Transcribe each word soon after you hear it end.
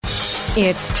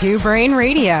It's Two Brain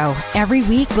Radio. Every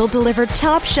week we'll deliver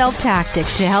top shelf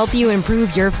tactics to help you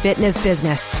improve your fitness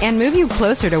business and move you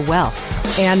closer to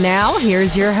wealth. And now,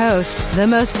 here's your host, the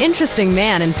most interesting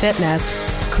man in fitness,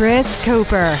 Chris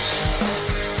Cooper.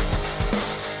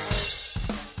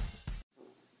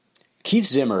 Keith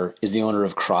Zimmer is the owner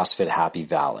of CrossFit Happy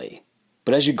Valley.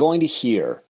 But as you're going to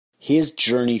hear, his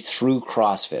journey through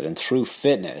CrossFit and through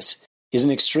fitness is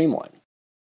an extreme one.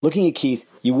 Looking at Keith,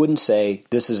 you wouldn't say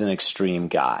this is an extreme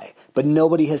guy, but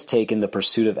nobody has taken the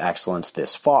pursuit of excellence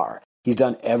this far. He's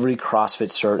done every CrossFit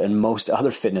cert and most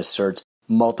other fitness certs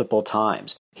multiple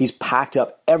times. He's packed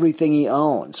up everything he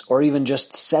owns, or even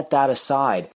just set that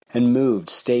aside and moved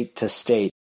state to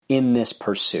state in this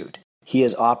pursuit. He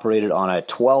has operated on a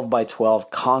 12 by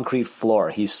 12 concrete floor.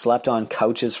 He's slept on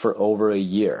couches for over a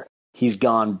year. He's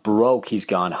gone broke. He's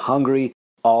gone hungry,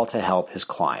 all to help his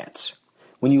clients.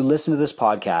 When you listen to this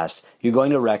podcast, you're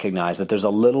going to recognize that there's a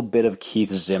little bit of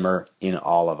Keith Zimmer in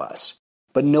all of us.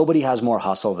 But nobody has more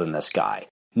hustle than this guy.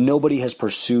 Nobody has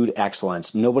pursued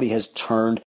excellence. Nobody has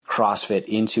turned CrossFit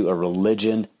into a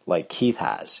religion like Keith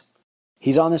has.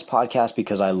 He's on this podcast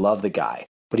because I love the guy,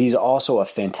 but he's also a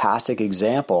fantastic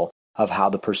example of how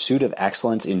the pursuit of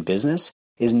excellence in business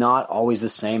is not always the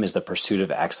same as the pursuit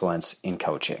of excellence in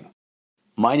coaching.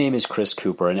 My name is Chris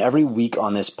Cooper, and every week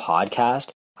on this podcast,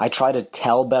 I try to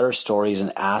tell better stories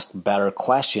and ask better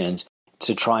questions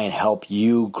to try and help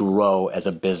you grow as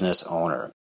a business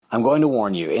owner. I'm going to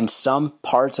warn you, in some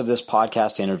parts of this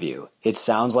podcast interview, it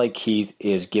sounds like Keith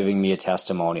is giving me a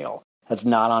testimonial. That's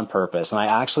not on purpose, and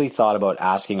I actually thought about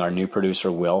asking our new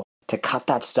producer, Will, to cut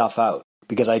that stuff out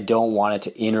because I don't want it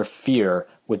to interfere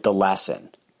with the lesson.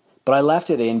 But I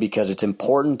left it in because it's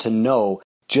important to know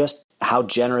just how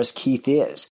generous Keith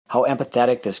is, how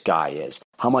empathetic this guy is,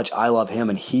 how much I love him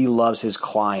and he loves his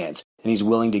clients, and he's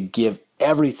willing to give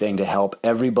everything to help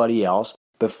everybody else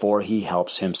before he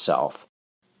helps himself.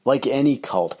 Like any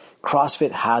cult,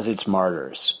 CrossFit has its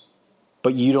martyrs,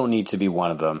 but you don't need to be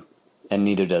one of them, and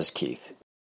neither does Keith.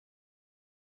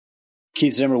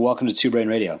 Keith Zimmer, welcome to Two Brain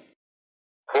Radio.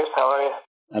 Chris, how are you?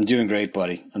 I'm doing great,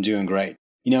 buddy. I'm doing great.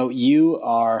 You know, you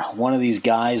are one of these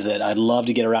guys that I'd love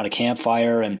to get around a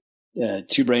campfire, and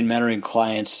Two Brain mentoring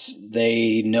clients,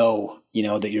 they know,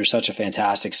 that you're such a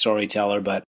fantastic storyteller,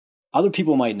 but other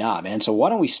people might not, man. So why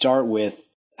don't we start with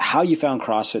how you found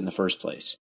CrossFit in the first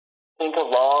place? I think a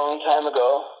long time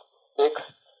ago,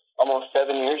 almost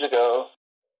 7 years ago,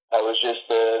 I was just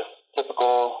a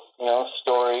typical,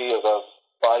 story of a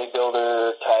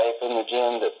bodybuilder type in the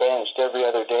gym that benched every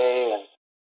other day, and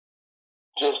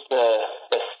just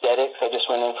aesthetics. I just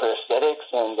went in for aesthetics,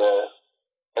 and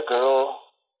a girl,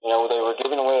 they were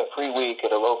giving away a free week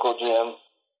at a local gym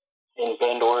in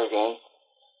Bend, Oregon.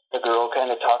 The girl kind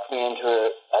of talked me into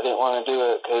it. I didn't want to do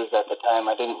it because at the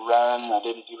time I didn't run, I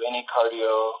didn't do any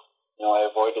cardio. I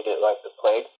avoided it like the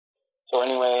plague. So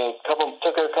anyway, took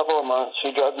her a couple of months.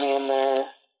 She drugged me in there.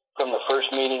 From the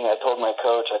first meeting, I told my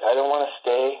coach, I don't want to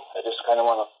stay. I just kind of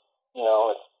want to,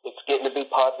 it's getting to be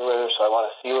popular, so I want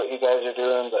to see what you guys are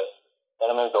doing, but then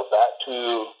I'm going to go back to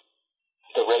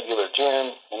the regular gym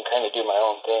and kind of do my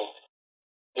own thing.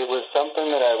 It was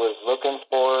something that I was looking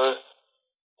for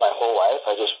my whole life.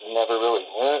 I just never really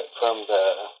knew it, from the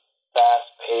fast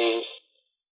pace,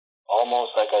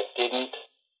 almost like I didn't,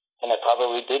 and I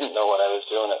probably didn't know what I was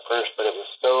doing at first, but it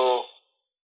was so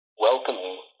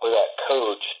welcoming. With that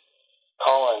coach,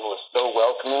 Colin, was so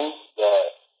welcoming that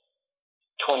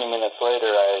 20 minutes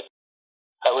later,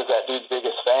 I was that dude's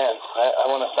biggest fan. I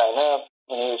want to sign up.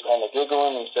 And he was kind of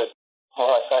giggling. He said, well,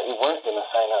 I thought you weren't going to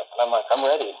sign up. And I'm like, I'm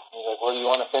ready. He's like, well, you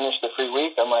want to finish the free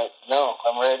week? I'm like, no,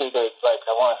 I'm ready to,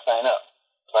 I want to sign up.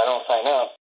 If I don't sign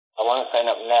up, I want to sign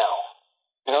up now.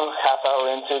 Half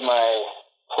hour into my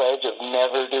pledge of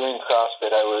never doing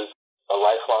CrossFit, I was a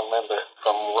lifelong member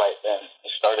from right then. I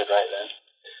started right then.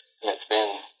 And it's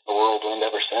been a whirlwind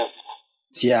ever since.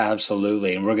 Yeah,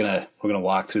 absolutely. And we're gonna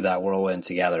walk through that whirlwind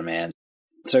together, man.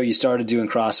 So you started doing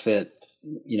CrossFit.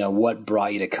 What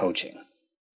brought you to coaching?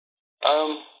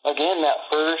 Again, that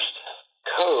first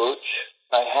coach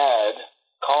I had,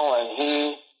 Colin,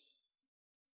 he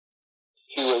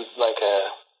was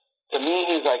to me,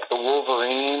 he's like the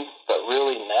Wolverine, but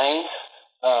really nice.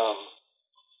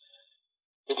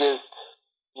 He was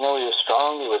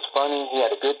strong, he was funny, he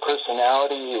had a good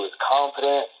personality, he was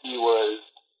confident, he was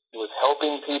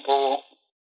helping people,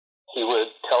 he would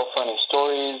tell funny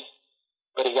stories,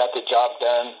 but he got the job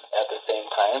done at the same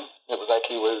time. It was like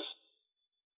he was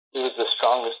the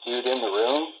strongest dude in the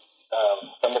room,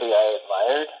 somebody I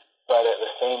admired, but at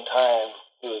the same time,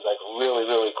 he was really,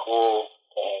 really cool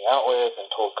to hang out with and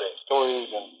told great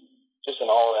stories and just an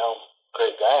all-around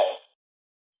great guy.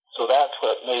 So that's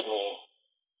what made me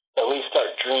at least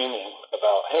start dreaming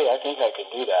about, hey, I think I can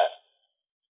do that.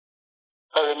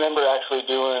 I remember actually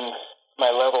doing my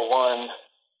level 1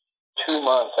 2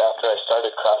 months after I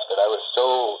started CrossFit. I was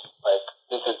so like,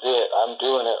 this is it. I'm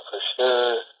doing it for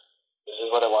sure. This is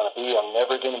what I want to be. I'm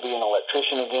never going to be an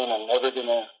electrician again. I'm never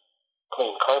going to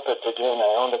clean carpets again.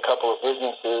 I owned a couple of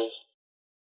businesses.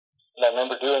 And I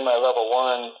remember doing my level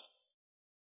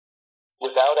 1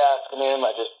 without asking him.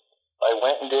 I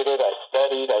went and did it. I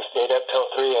studied. I stayed up till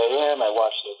 3 a.m. I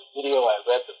watched the video. I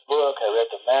read the book. I read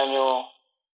the manual.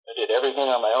 I did everything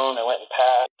on my own. I went and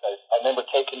passed. I remember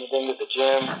taking it into the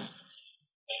gym and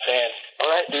saying,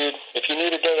 all right, dude, if you need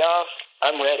a day off,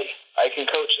 I'm ready. I can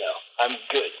coach now. I'm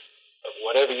good.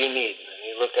 Whatever you need. And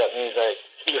he looked at me. He's like,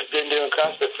 you've been doing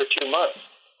CrossFit for 2 months.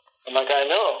 I'm like, I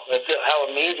know. That's how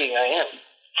amazing I am.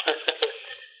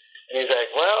 And he's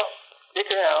like, well, stick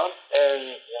around,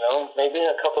 and, maybe in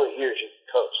a couple of years you can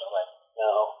coach. I'm like,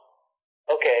 no.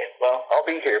 Okay, well, I'll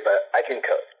be here, but I can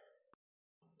coach.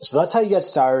 So that's how you got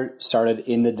started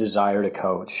in the desire to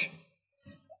coach.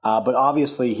 But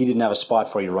obviously he didn't have a spot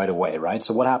for you right away, right?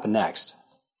 So what happened next?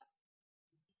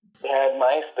 I had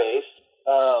MySpace,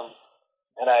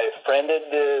 and I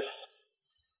friended this,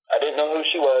 I didn't know who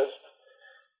she was.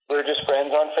 We were just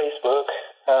friends on Facebook.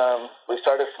 We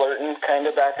started flirting kind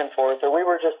of back and forth, or we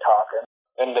were just talking.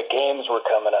 And the games were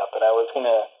coming up, and I was going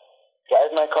to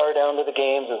drive my car down to the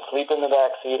games and sleep in the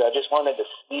back seat. I just wanted to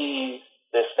see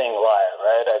this thing live,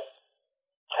 right? I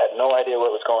had no idea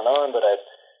what was going on, but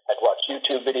I'd watched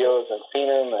YouTube videos and seen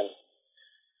them, and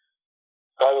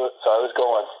so I was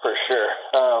going for sure.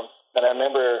 And I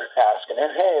remember asking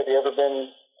her, hey, have you ever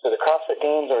been to the CrossFit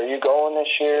Games? Are you going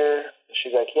this year? And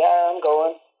she's like, yeah, I'm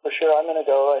going. For sure, I'm going to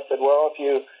go. I said, well, if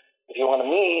you want to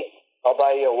meet, I'll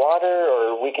buy you a water,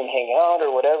 or we can hang out,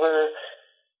 or whatever.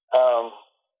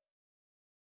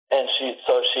 And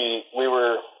we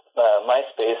were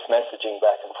MySpace messaging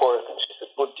back and forth, and she said,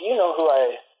 well, do you know who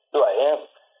I am?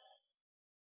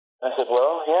 I said,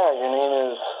 well, yeah, your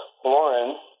name is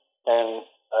Lauren, and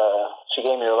she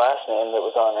gave me her last name that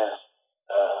was on her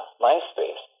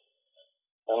MySpace.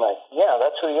 I'm like, yeah,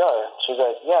 that's who you are. She's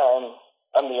like, yeah,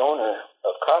 I'm the owner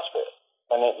of CrossFit.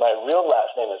 My real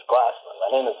last name is Glassman.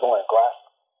 My name is Lauren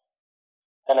Glassman.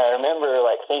 And I remember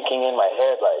thinking in my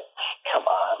head, come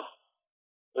on,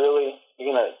 really?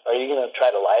 Are you gonna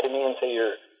try to lie to me and say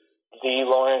you're the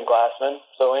Lauren Glassman?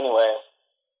 So anyway,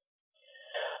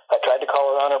 I tried to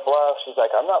call her on her bluff. She's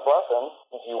like, I'm not bluffing.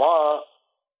 If you want,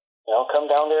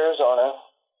 come down to Arizona.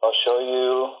 I'll show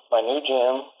you my new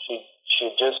gym.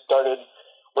 She just started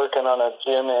working on a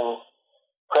gym in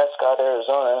Prescott,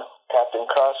 Arizona, Captain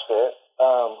CrossFit.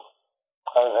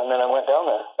 And then I went down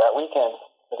there that weekend.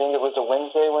 I think it was a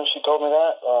Wednesday when she told me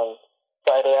that.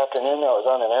 Friday afternoon, I was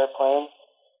on an airplane.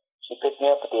 She picked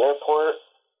me up at the airport,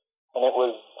 and it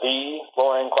was the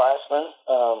Lauren Glassman.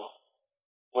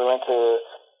 We went to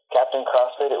Captain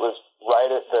CrossFit. It was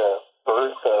right at the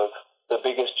birth of the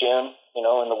biggest gym,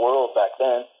 in the world back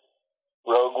then.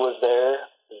 Rogue was there.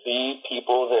 The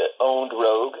people that owned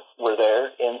Rogue were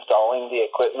there installing the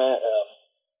equipment.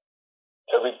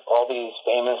 All these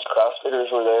famous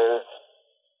CrossFitters were there.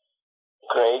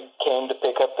 Greg came to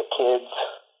pick up the kids.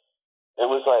 It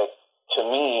was to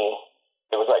me,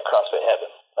 it was like CrossFit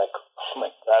heaven.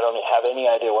 I don't have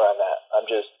any idea where I'm at. I'm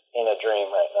just in a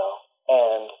dream right now.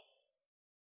 And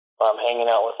I'm hanging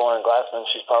out with Lauren Glassman.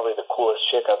 She's probably the coolest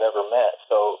chick I've ever met.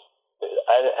 So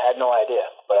I had no idea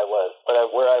what I was,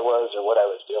 where I was or what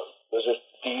I was doing. It was just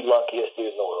the luckiest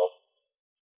dude in the world.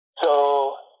 So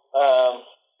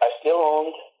I still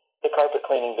owned the carpet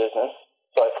cleaning business.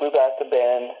 So I flew back to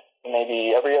Bend.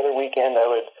 Maybe every other weekend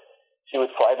she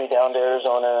would fly me down to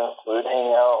Arizona. We would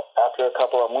hang out. After a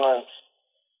couple of months,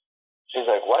 she's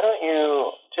like, why don't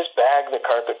you just bag the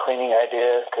carpet cleaning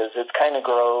idea, because it's kind of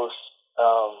gross,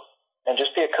 and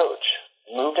just be a coach.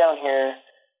 Move down here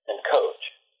and coach.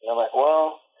 And I'm like,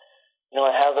 well,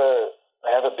 I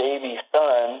have a baby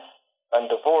son. I'm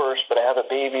divorced, but I have a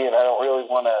baby, and I don't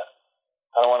want to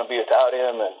be without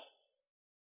him. And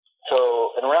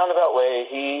so in a roundabout way,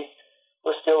 he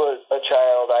was still a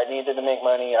child. I needed to make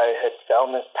money. I had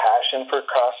found this passion for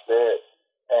CrossFit,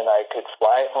 and I could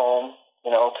fly home,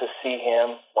 to see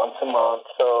him once a month.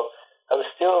 So I was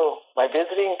still, my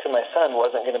visiting to my son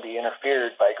wasn't going to be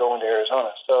interfered by going to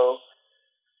Arizona. So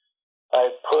I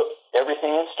put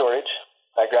everything in storage.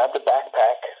 I grabbed a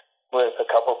backpack with a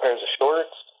couple pairs of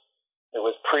shorts. It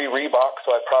was pre-Reebok,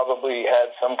 so I probably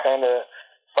had some kind of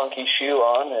funky shoe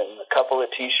on and a couple of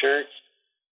T-shirts,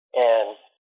 and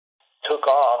took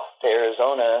off to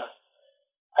Arizona.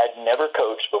 I'd never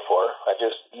coached before. I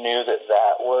just knew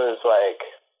that was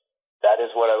that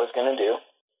is what I was going to do,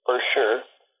 for sure.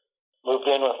 Moved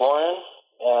in with Lauren,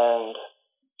 and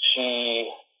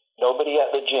nobody at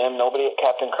the gym, nobody at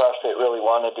Captain CrossFit really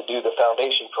wanted to do the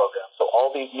foundation program. So all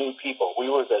these new people, we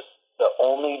were the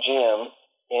only gym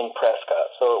in Prescott.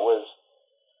 So it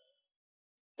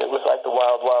was like the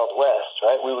wild, wild west,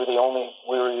 right? We were the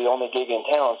only gig in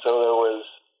town. So there was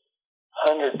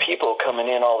 100 people coming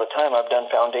in all the time. I've done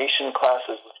foundation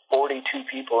classes with 42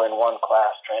 people in one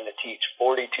class trying to teach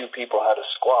 42 people how to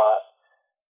squat.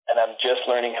 And I'm just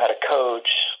learning how to coach.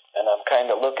 And I'm kind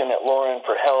of looking at Lauren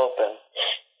for help, and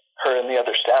her and the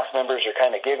other staff members are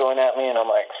kind of giggling at me, and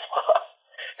I'm like,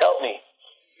 help me.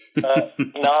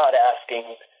 Not asking,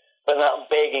 but not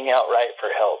begging outright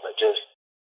for help, but just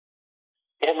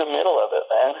in the middle of it,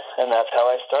 man. And that's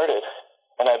how I started.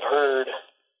 And I've heard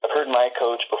my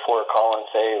coach before Colin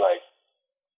say, like,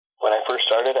 when I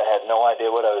first started, I had no idea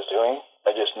what I was doing.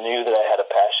 I just knew that I had a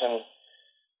passion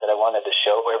that I wanted to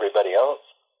show everybody else.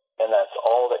 And that's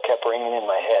all that kept ringing in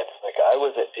my head. Like, I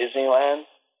was at Disneyland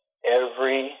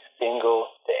every single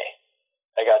day.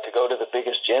 I got to go to the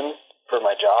biggest gym for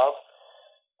my job.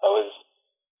 I was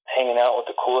hanging out with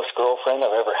the coolest girlfriend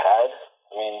I've ever had.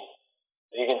 I mean,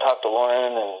 you can talk to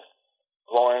Lauren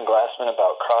Glassman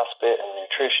about CrossFit and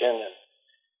nutrition and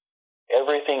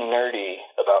everything nerdy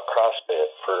about CrossFit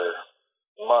for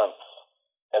months.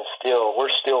 And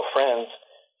we're still friends,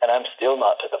 and I'm still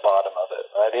not to the bottom of it,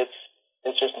 right?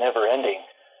 It's just never ending.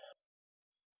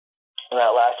 And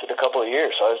that lasted a couple of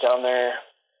years. So I was down there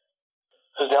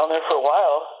for a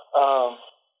while.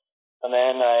 And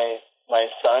then my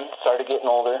son started getting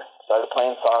older, started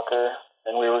playing soccer,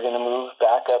 and we were going to move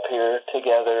back up here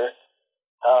together.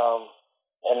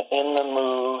 And in the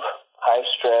move, high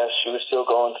stress, she was still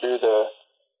going through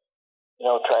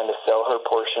trying to sell her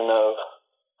portion of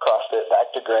CrossFit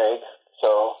back to Greg.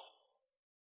 So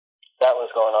that was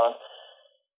going on.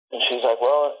 And she's like,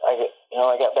 well, I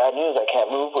got bad news. I can't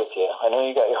move with you. I know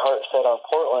you got your heart set on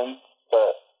Portland,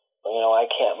 but, I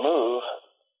can't move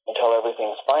until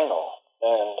everything's final.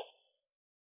 And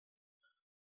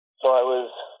so I was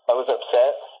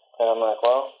upset, and I'm like,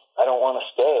 well, I don't want to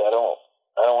stay. I don't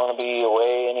want to be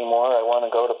away anymore. I want to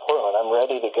go to Portland. I'm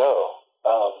ready to go.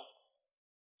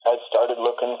 I'd started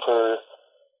looking for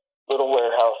little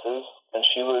warehouses, and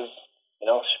she was,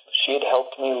 she had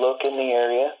helped me look in the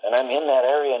area, and I'm in that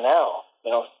area now.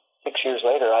 6 years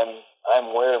later,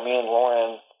 I'm where me and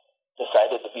Lauren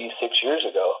decided to be 6 years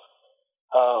ago.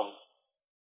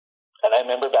 And I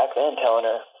remember back then telling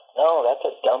her, no, that's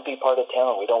a dumpy part of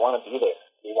town. We don't want to be there.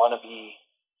 We want to be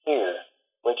here,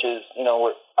 which is,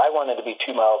 I wanted to be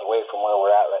 2 miles away from where we're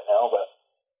at right now, but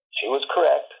she was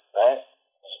correct, right?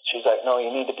 She's like, no, you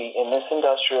need to be in this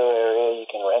industrial area. You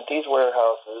can rent these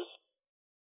warehouses.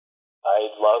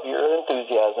 I love your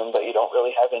enthusiasm, but you don't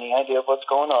really have any idea of what's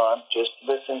going on. Just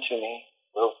listen to me.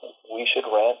 We should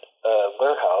rent a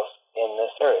warehouse in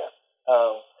this area.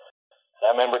 And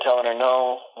I remember telling her,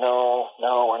 no,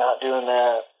 we're not doing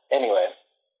that. Anyway,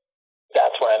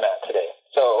 that's where I'm at today.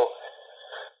 So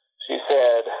she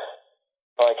said,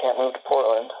 well, I can't move to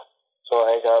Portland. So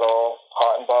I got all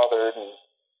hot and bothered, and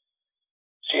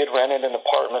she had rented an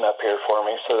apartment up here for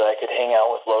me so that I could hang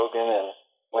out with Logan, and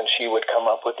when she would come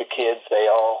up with the kids,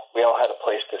 we all had a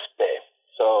place to stay.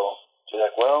 So she's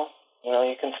like, well,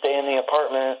 you can stay in the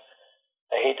apartment.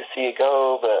 I hate to see you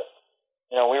go, but,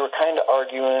 we were kind of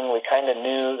arguing. We kind of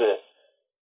knew that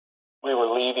we were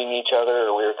leaving each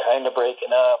other, or we were kind of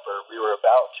breaking up, or we were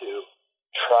about to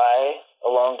try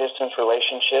a long-distance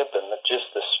relationship, and just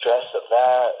the stress of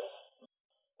that,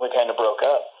 we kind of broke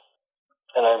up.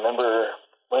 And I remember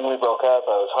when we broke up,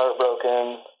 I was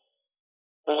heartbroken.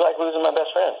 It was like losing my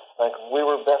best friend. Like, we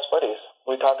were best buddies.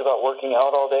 We talked about working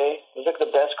out all day. It was like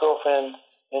the best girlfriend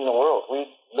in the world. We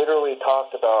literally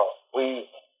talked about,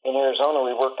 in Arizona,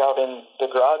 we worked out in the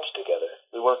garage together.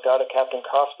 We worked out at Captain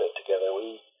CrossFit together.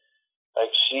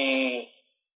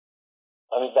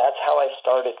 That's how I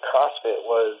started CrossFit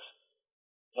was,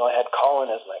 I had Colin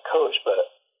as my coach, but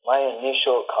my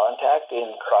initial contact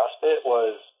in CrossFit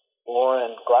was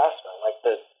Lauren Glassman.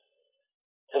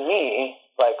 To me,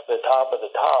 the top of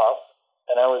the top,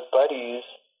 and I was buddies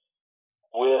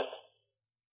with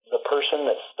the person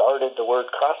that started the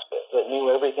word CrossFit, that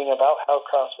knew everything about how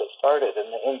CrossFit started and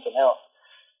the ins and outs.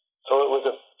 So it was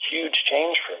a huge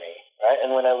change for me, right?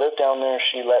 And when I lived down there,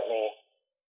 she let me,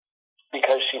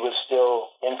 because she was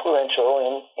still influential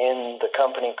in the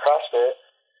company CrossFit,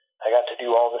 I got to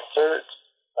do all the certs.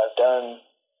 I've done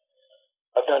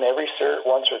every cert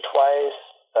once or twice.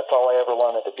 That's all I ever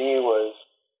wanted to be was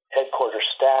headquarters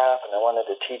staff, and I wanted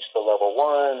to teach the level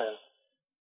 1, and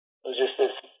it was just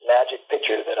this magic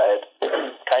picture that I had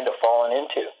kind of fallen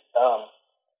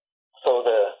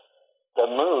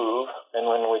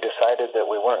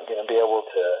weren't going to be able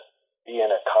to be in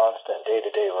a constant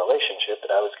day-to-day relationship,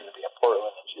 that I was going to be in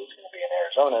Portland and she was going to be in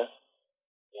Arizona.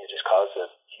 It just caused a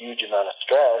huge amount of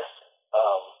stress.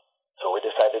 So we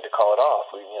decided to call it off.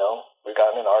 We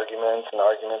got in arguments, and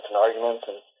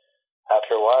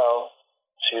after a while,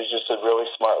 she was just a really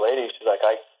smart lady. She's like,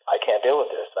 I can't deal with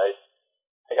this.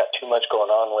 I got too much going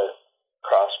on with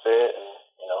CrossFit and,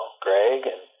 Greg,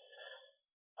 and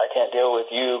I can't deal with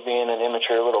you being an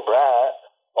immature little brat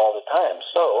all the time.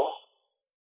 So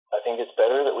I think it's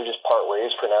better that we just part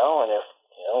ways for now, and if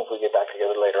we get back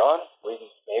together later on,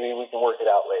 maybe we can work it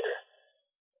out later.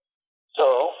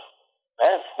 So,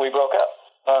 we broke up.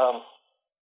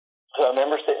 So I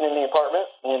remember sitting in the apartment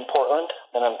in Portland,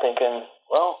 and I'm thinking,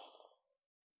 well,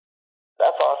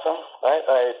 that's awesome, right?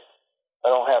 I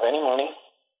don't have any money.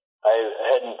 I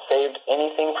hadn't saved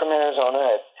anything from Arizona.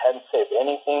 I hadn't saved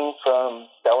anything from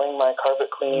selling my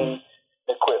carpet cleaning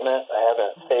equipment. I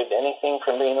haven't saved anything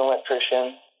from being an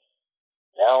electrician.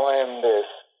 Now I'm this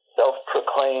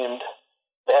self-proclaimed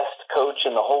best coach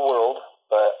in the whole world,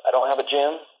 but I don't have a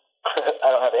gym. I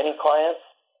don't have any clients.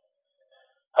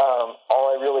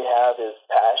 All I really have is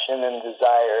passion and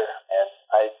desire, and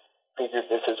I figured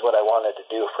this is what I wanted to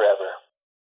do forever.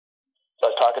 So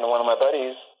I was talking to one of my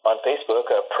buddies on Facebook,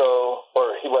 a pro,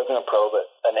 or he wasn't a pro, but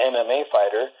an MMA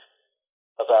fighter,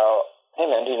 about, hey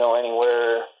man, do you know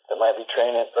anywhere that might be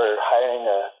training or hiring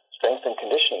a strength and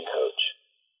conditioning coach?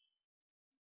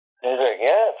 And he's like,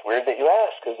 yeah, it's weird that you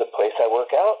ask, because the place I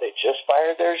work out, they just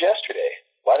fired theirs yesterday.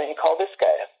 Why don't you call this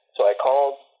guy? So I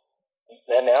called,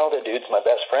 and now the dude's my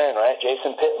best friend, right?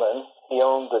 Jason Pittman. He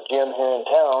owns a gym here in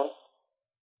town.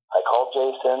 I called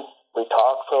Jason. We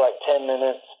talked for like 10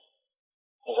 minutes.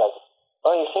 He's like,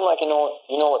 oh, you seem like you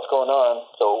know what's going on,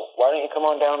 so why don't you come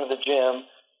on down to the gym,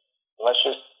 and let's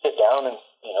just sit down and,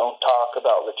 talk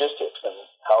about logistics and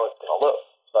how it's going to look.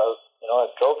 So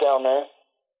I drove down there.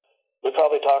 We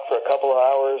probably talked for a couple of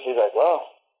hours. He's like, well,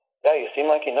 yeah, you seem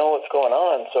like you know what's going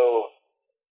on, so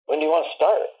when do you want to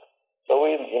start? So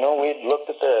we looked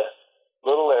at the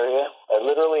little area.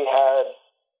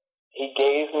 He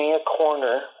gave me a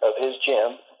corner of his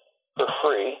gym for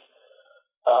free.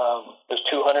 It was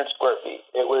 200 square feet.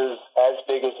 It was as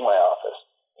big as my office,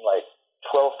 like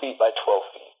 12 feet by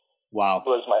 12 feet. Wow. It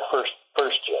was my first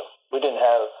gym. We didn't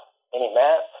have any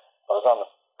mats. I was on the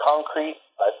concrete.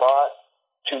 I bought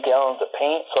 2 gallons of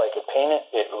paint so I could paint it.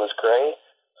 It was gray,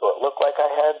 so it looked like I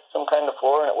had some kind of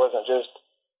floor, and it wasn't just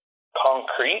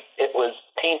concrete. It was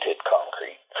painted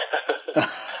concrete.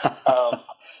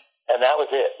 And that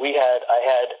was it. I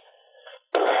had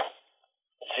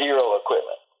zero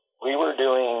equipment. We were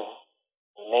doing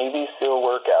Navy SEAL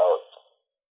workouts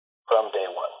from day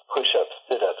one. Push-ups,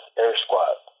 sit-ups, air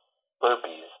squats,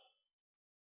 burpees.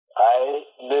 I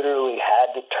literally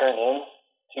had to turn in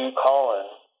to Colin,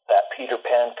 that Peter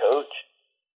Pan coach,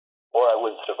 or I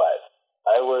wouldn't survive.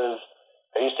 I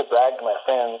used to brag to my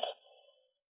friends,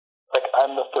 like,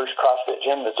 I'm the first CrossFit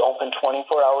gym that's open 24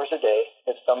 hours a day.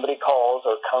 If somebody calls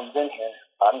or comes in here,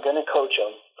 I'm going to coach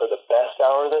them for the best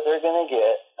hour that they're going to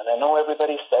get. And I know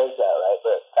everybody says that, right?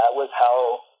 But that was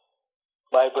how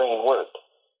my brain worked.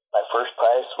 My first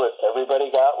price, what everybody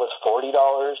got, was $40,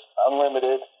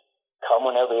 unlimited, come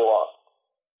whenever you want.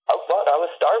 I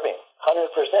was starving,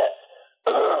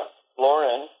 100%.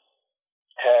 Lauren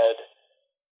had,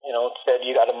 said,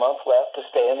 you got a month left to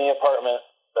stay in the apartment,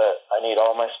 but I need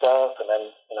all my stuff. And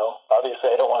then,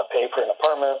 obviously I don't want to pay for an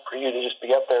apartment for you to just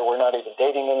be up there. We're not even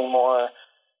dating anymore.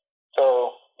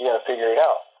 So you got to figure it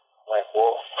out. I'm like,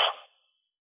 well,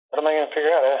 what am I going to figure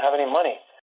out? I don't have any money.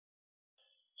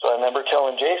 So I remember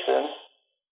telling Jason,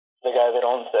 the guy that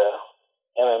owns the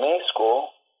MMA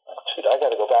school, dude, I got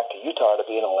to go back to Utah to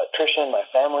be an electrician. My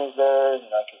family's there.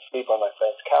 I can sleep on my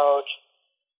friend's couch.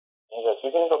 And he goes,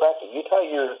 you're going to go back to Utah?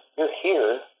 You're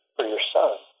here for your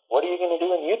son. What are you going to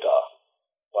do in Utah?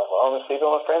 I'm like, well, I'm going to sleep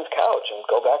on my friend's couch and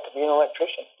go back to being an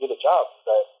electrician, get a job.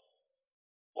 But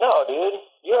no, dude,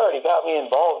 you already got me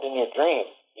involved in your dream.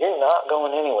 You're not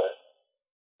going anywhere.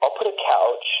 I'll put a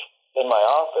couch in my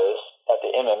office at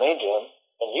the MMA gym,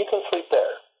 and you can sleep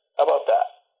there. How about that?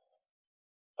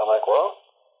 I'm like, well,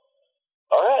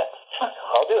 all right,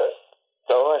 I'll do it.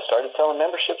 So I started selling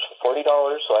memberships for $40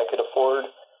 so I could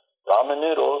afford ramen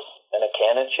noodles and a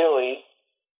can of chili,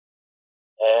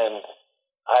 and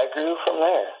I grew from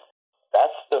there.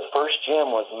 That's the first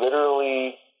gym, was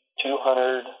literally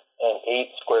 208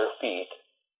 square feet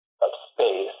of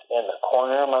space in the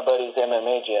corner of my buddy's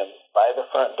MMA gym, by the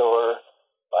front door,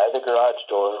 by the garage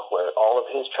door, where all of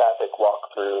his traffic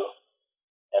walked through,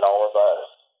 and all of us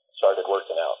started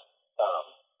working out.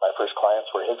 My first clients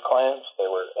were his clients. They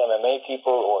were MMA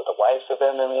people or the wives of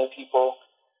MMA people.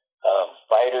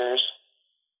 fighters,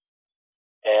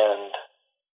 and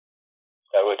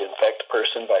I would infect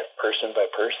person by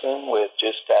person with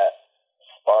just that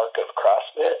spark of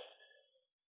CrossFit.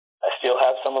 I still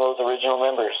have some of those original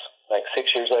members, like 6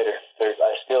 years later.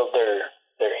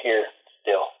 They're here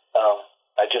still.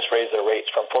 I just raised their rates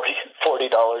from $40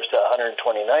 to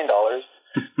 $129,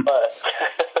 but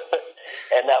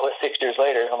and that was 6 years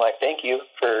later. I'm like, thank you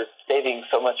for saving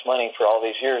so much money for all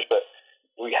these years, but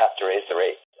we have to raise the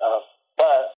rate.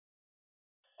 But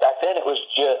back then it was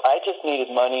I just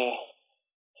needed money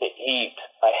to eat.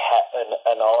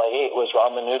 And all I ate was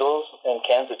ramen noodles and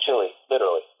cans of chili,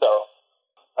 literally. So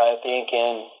I think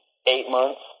in 8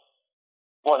 months,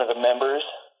 one of the members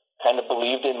kind of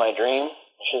believed in my dream.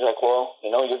 She's like, well,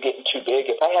 you're getting too big.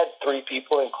 If I had 3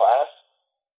 people in class,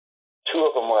 2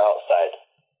 of them were outside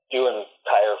doing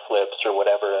tire flips or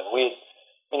whatever. And we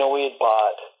had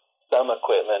bought some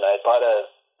equipment. I bought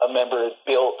a member had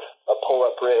built a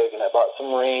pull-up rig, and I bought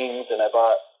some rings, and I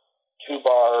bought 2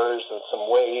 bars and some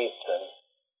weights and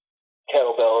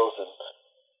kettlebells, and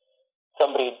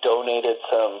somebody donated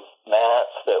some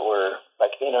mats that were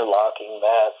like interlocking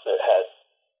mats that had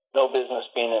no business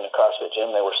being in a CrossFit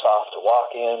gym. They were soft to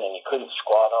walk in, and you couldn't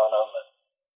squat on them. And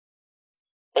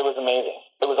it was amazing.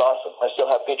 It was awesome. I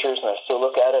still have pictures, and I still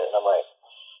look at it, and I'm like,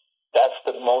 that's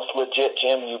the most legit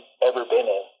gym you've ever been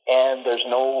in. And there's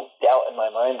no doubt in my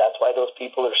mind that's why those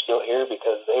people are still here,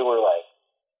 because they were like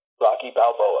Rocky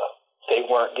Balboa. They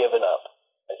weren't giving up.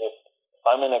 Like if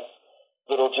I'm in a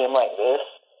little gym like this,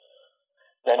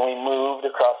 then we moved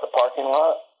across the parking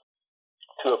lot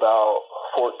to about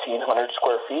 1,400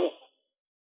 square feet.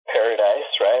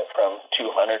 Paradise, right? From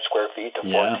 200 square feet to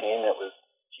 14. It was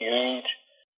huge.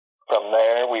 From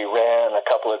there, we ran a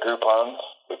couple of Groupons.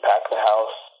 We packed the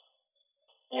house.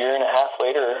 Year and a half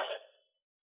later,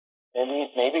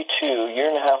 maybe 2, year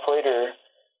and a half later,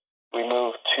 we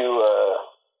moved to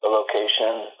a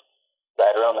location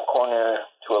right around the corner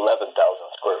to 11,000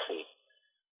 square feet.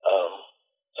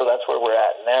 So that's where we're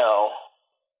at now.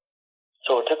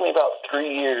 So it took me about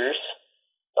 3 years,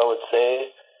 I would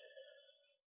say,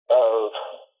 of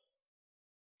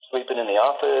sleeping in the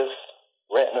office,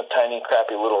 renting a tiny,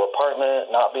 crappy little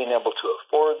apartment, not being able to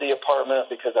afford the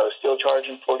apartment because I was still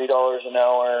charging $40 an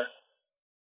hour,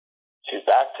 to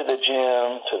back to the gym,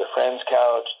 to the friend's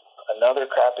couch, another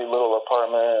crappy little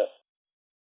apartment,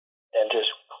 and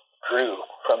just grew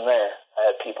from there.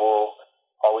 I had people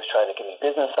always trying to give me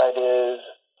business ideas,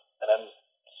 and I'm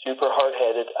super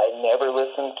hard-headed. I never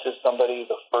listened to somebody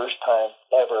the first time,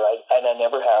 ever, and I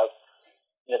never have.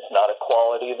 It's not a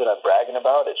quality that I'm bragging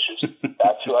about. It's just,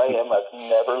 that's who I am. I've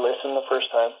never listened the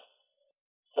first time.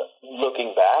 So,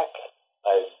 looking back,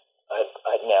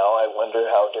 now I wonder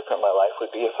how different my life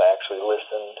would be if I actually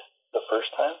listened the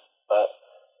first time. But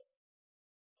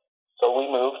so we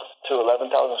moved to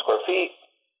 11,000 square feet,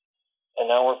 and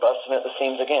now we're busting at the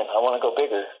seams again. I want to go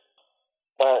bigger.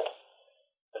 But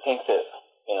I think that,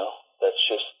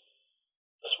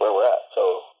 that's where we're at. So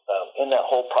in that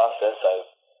whole process, I've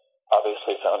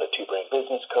obviously found a 2-brain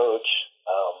business coach.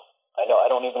 I know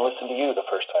I don't even listen to you the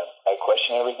first time. I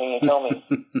question everything you tell me.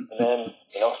 And then,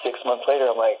 6 months later,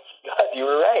 I'm like, God, you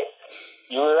were right.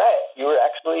 You were right. You were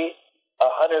actually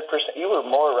 100%. You were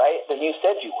more right than you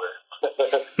said you were.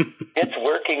 It's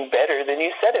working better than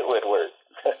you said it would work.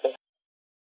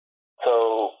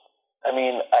 So,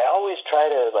 I always try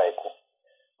to,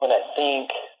 when I think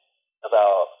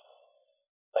about,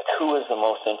 who is the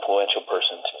most influential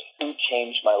person to me? Who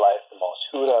changed my life the most?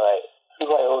 Who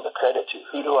do I owe the credit to?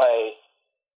 Who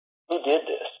did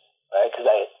this? Right?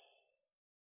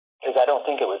 Because I don't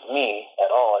think it was me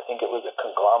at all. I think it was a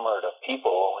conglomerate of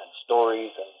people and stories,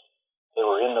 and they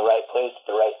were in the right place at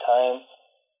the right time.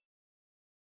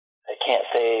 I can't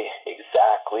say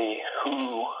exactly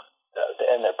who,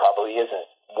 and there probably isn't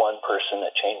one person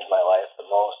that changed my life the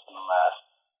most in the last,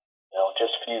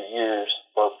 just few years,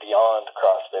 or beyond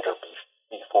CrossFit or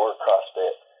before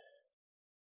CrossFit.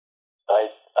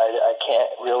 I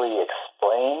can't really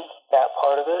explain that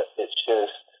part of it. It's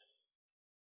just,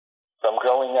 from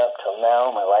growing up till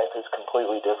now, my life is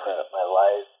completely different. My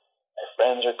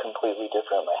friends are completely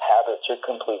different. My habits are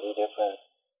completely different.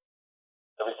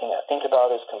 Everything I think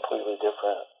about is completely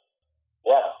different.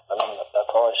 Yeah,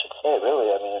 that's all I should say,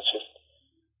 really. It's just,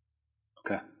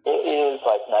 okay. It is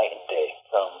like night and day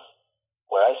from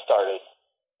where I started,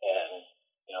 and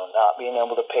not being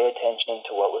able to pay attention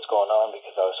to what was going on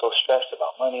because I was so stressed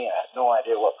about money. I had no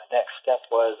idea what my next step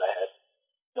was. I had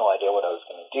no idea what I was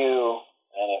going to do.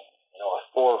 And if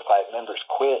 4 or 5 members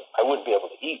quit, I wouldn't be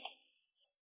able to eat.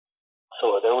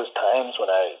 So there was times when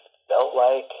I felt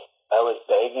like I was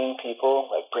begging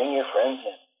people, bring your friends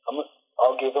in.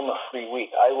 I'll give them a free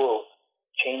week. I will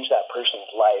change that person's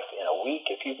life in a week.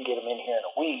 If you can get them in here in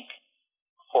a week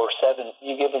for 7,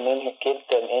 you get them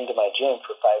into my gym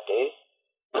for 5 days,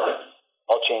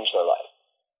 I'll change their life.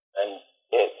 And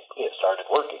it started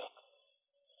working.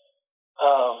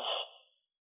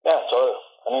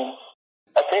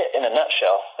 That's it in a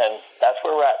nutshell. And that's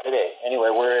where we're at today. Anyway,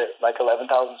 we're at like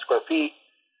 11,000 square feet.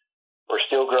 We're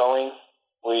still growing.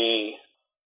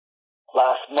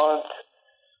 Last month,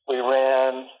 we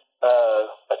ran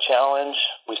a challenge.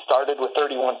 We started with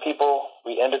 31 people.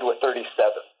 We ended with 37.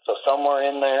 So somewhere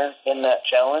in there, in that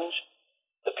challenge,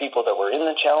 the people that were in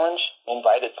the challenge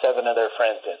invited 7 of their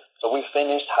friends in. So we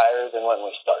finished higher than when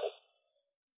we started.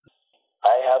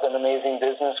 I have an amazing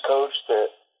business coach that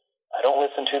I don't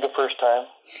listen to the first time.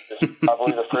 This is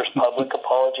probably the first public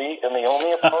apology and the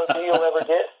only apology you'll ever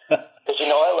get, because you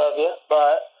know I love you,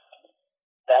 but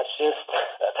that's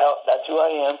who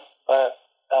I am. But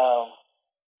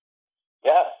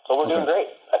so we're doing great,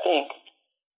 I think.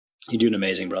 You're doing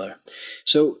amazing, brother.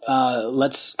 So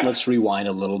let's rewind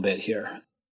a little bit here.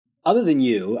 Other than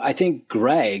you, I think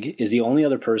Greg is the only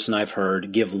other person I've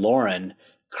heard give Lauren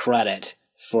credit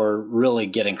for really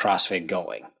getting CrossFit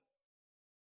going.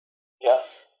 Yeah.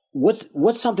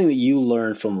 What's something that you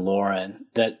learned from Lauren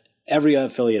that every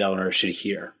affiliate owner should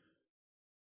hear?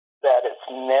 That it's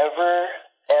never,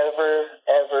 ever,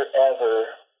 ever, ever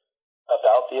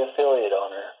about the affiliate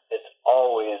owner. It's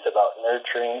always about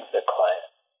nurturing the client.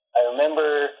 I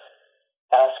remember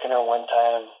asking her one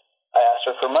time, I asked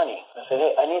her for money. I said,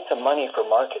 hey, I need some money for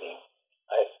marketing.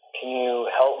 Can you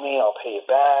help me? I'll pay you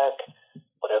back,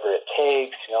 whatever it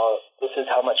takes. This is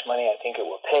how much money I think it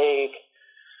will take.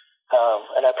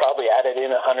 And I probably added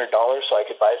in $100 so I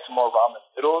could buy some more ramen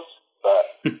noodles. But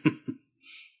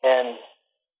and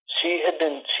she has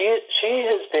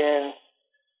been.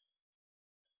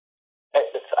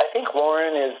 I think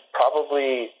Lauren is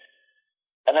probably,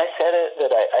 and I said it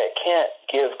that I can't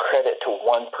give credit to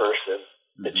one person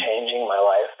to changing my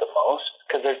life the most,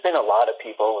 because there's been a lot of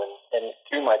people and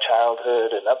through my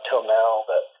childhood and up till now,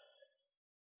 but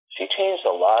she changed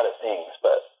a lot of things.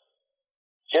 But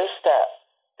just that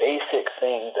basic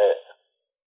thing that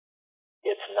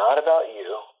it's not about you,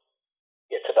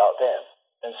 it's about them.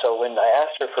 And so when I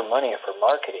asked her for money for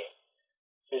marketing,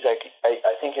 she's like,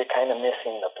 I think you're kind of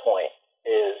missing the point,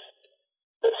 is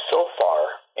that so far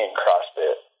in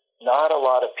CrossFit, not a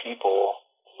lot of people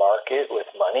market with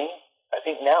money. I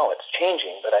think now it's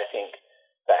changing, but I think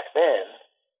back then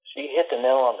she hit the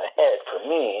nail on the head for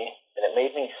me, and it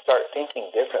made me start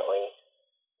thinking differently,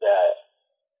 that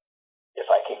if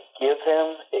I can give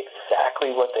them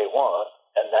exactly what they want,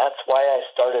 and that's why I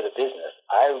started a business.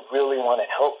 I really want to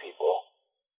help people.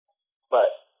 But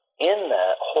in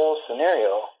that whole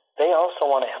scenario, they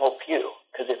also want to help you.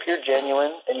 Because if you're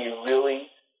genuine and you really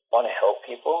want to help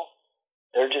people,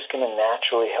 they're just going to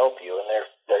naturally help you. And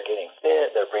they're getting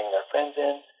fit, they're bringing their friends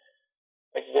in.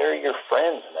 Like, they're your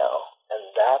friends now. And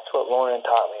that's what Lauren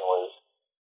taught me, was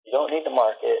you don't need to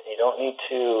market. You don't need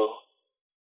to,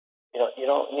 you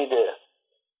don't need to,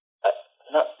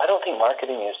 I don't think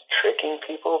marketing is tricking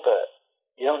people, but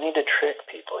you don't need to trick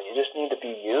people. You just need to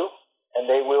be you, and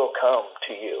they will come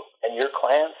to you. And your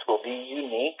clients will be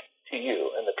unique to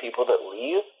you. And the people that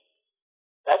leave,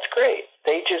 that's great.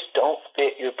 They just don't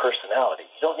fit your personality.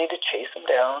 You don't need to chase them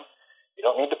down. You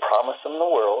don't need to promise them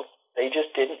the world. They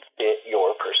just didn't fit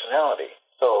your personality.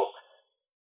 So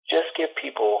just give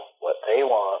people what they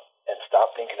want and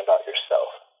stop thinking about yourself.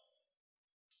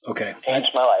 Okay.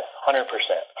 Changed my life, 100%.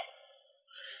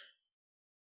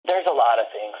 There's a lot of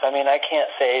things. I mean, I can't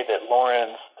say that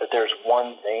there's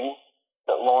one thing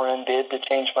that Lauren did to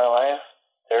change my life.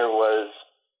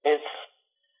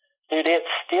 It's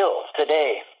still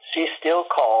today. She still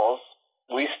calls.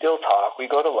 We still talk. We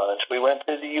go to lunch. We went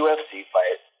to the UFC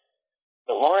fight.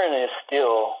 But Lauren is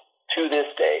still, to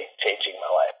this day, changing my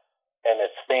life. And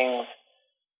it's things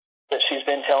that she's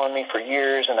been telling me for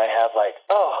years, and I have like,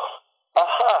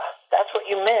 that's what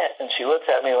you meant. And she looks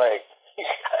at me like,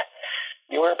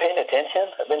 you weren't paying attention?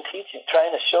 I've been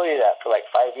trying to show you that for like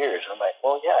 5 years. I'm like,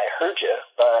 well, yeah, I heard you,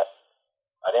 but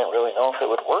I didn't really know if it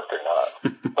would work or not.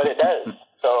 But it does.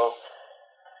 So,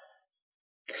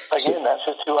 again, that's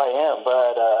just who I am.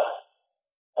 But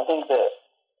I think that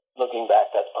looking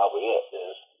back, that's probably it.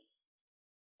 Is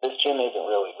this gym isn't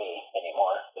really me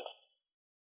anymore.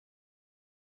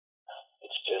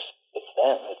 It's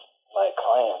them. It's my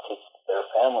clients. It's their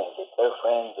families. It's their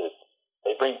friends.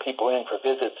 They bring people in for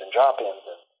visits and drop-ins,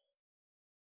 and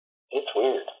it's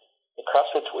weird. The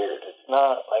CrossFit's weird. It's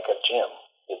not like a gym.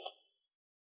 It's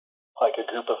like a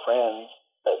group of friends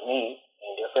that meet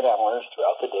in different hours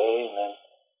throughout the day, and then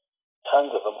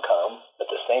tons of them come at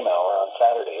the same hour on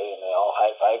Saturday, and they all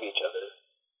high-five each other.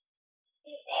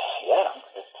 Yeah,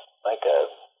 it's like a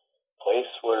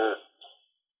place where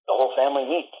the whole family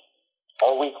meets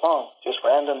all week long, just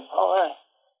random. All right.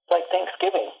 It's like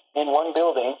Thanksgiving in one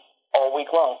building all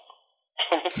week long.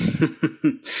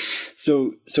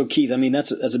 So Keith, I mean,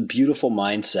 that's a beautiful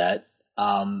mindset.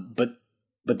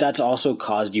 But that's also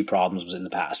caused you problems in the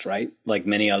past, right? Like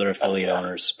many other affiliate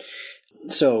owners.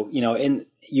 So, and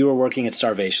you were working at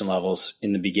starvation levels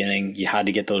in the beginning. You had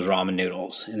to get those ramen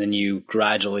noodles, and then you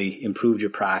gradually improved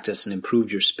your practice and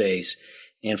improved your space.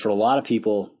 And for a lot of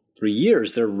people, for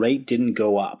years, their rate didn't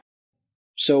go up.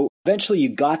 So eventually you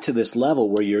got to this level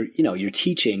where you're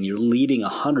teaching, you're leading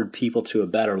 100 people to a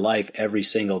better life every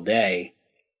single day,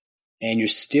 and you're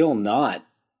still not,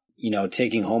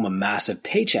 taking home a massive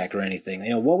paycheck or anything.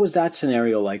 What was that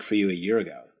scenario like for you a year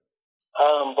ago?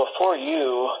 Before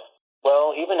you,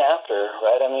 well, even after,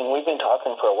 right? I mean, we've been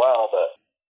talking for a while, but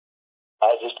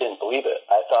I just didn't believe it.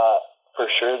 I thought for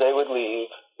sure they would leave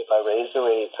if I raised the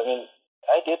rates. I mean,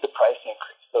 I did the price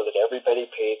increase so that everybody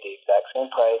paid the exact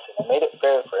same price, and I made it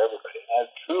fair for everybody. And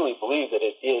I truly believe that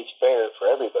it is fair for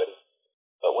everybody.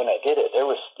 But when I did it, there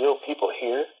were still people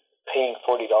here paying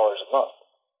 $40 a month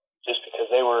just because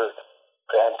they were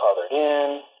grandfathered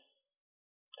in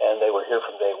and they were here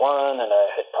from day one, and I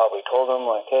had probably told them,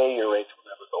 like, hey, your rates will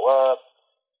never go up.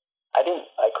 I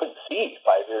couldn't see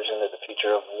 5 years into the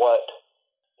future of what,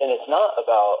 and it's not 100%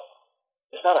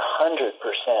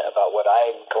 about what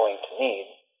I'm going to need.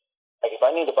 Like, if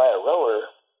I need to buy a rower,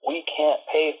 we can't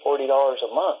pay $40 a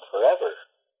month forever.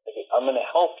 Like, I'm going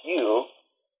to help you,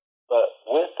 but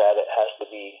with that, it has to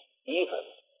be even.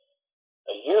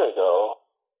 A year ago,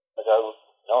 like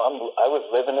I was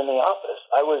living in the office.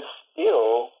 I was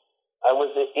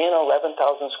in an 11,000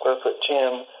 square foot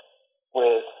gym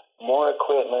with more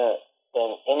equipment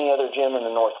than any other gym in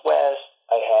the Northwest.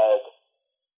 I had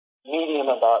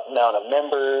medium amount of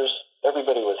members.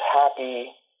 Everybody was happy.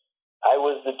 I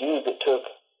was the dude that took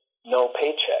no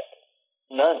paycheck,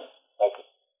 none.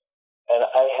 And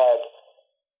I had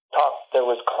talked. There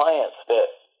was clients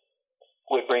that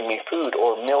would bring me food,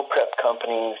 or meal prep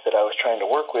companies that I was trying to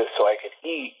work with so I could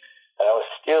eat. And I was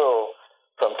still,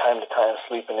 from time to time,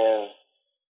 sleeping in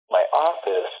my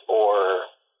office,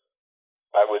 or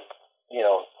I would,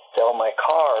 sell my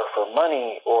car for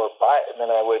money, or and then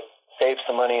I would save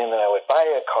some money, and then I would buy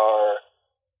a car.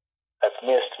 I've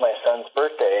missed my son's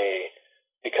birthday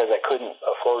because I couldn't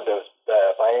afford to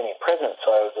buy any presents,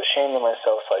 so I was ashamed of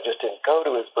myself, so I just didn't go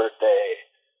to his birthday.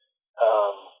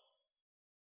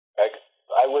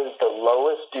 I was the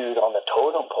lowest dude on the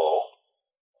totem pole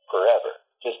forever,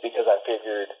 just because I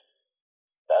figured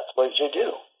that's what you do.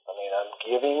 I mean,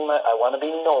 I want to be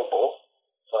noble,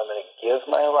 so I'm going to give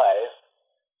my life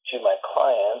to my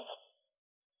clients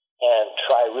and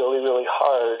try really, really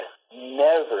hard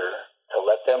never to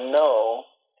let them know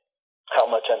how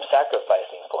much I'm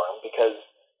sacrificing for them, because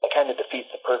that kind of defeats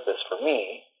the purpose for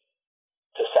me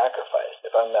to sacrifice.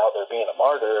 If I'm out there being a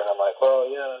martyr and I'm like, well,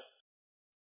 yeah,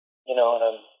 and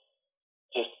I'm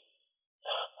just,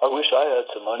 I wish I had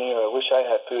some money, or I wish I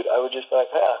had food, I would just be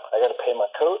like, I got to pay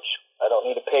my coach. I don't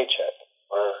need a paycheck.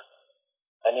 Or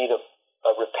I need a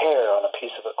repair on a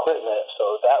piece of equipment,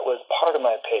 so that was part of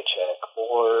my paycheck.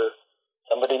 Or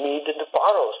somebody needed to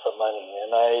borrow some money,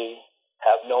 and I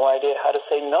have no idea how to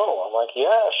say no. I'm like,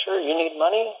 yeah, sure, you need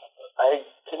money? I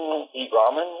didn't eat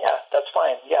ramen? Yeah, that's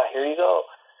fine. Yeah, here you go.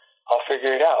 I'll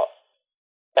figure it out.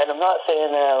 And I'm not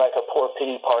saying that like a poor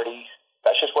pity party.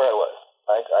 That's just where I was.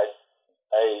 Like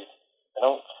I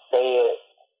don't say it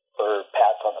for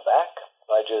pats on the back.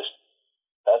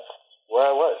 That's where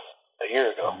I was a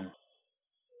year ago. Mm-hmm.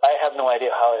 I have no idea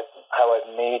how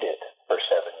I've made it for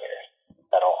 7 years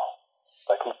at all.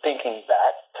 Like, thinking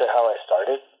back to how I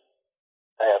started,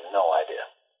 I have no idea.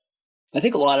 I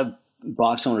think a lot of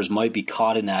box owners might be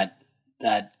caught in that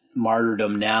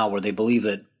martyrdom now, where they believe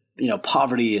that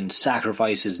poverty and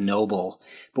sacrifice is noble.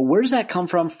 But where does that come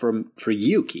from for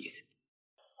you, Keith?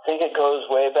 I think it goes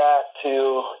way back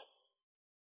to,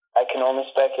 I can only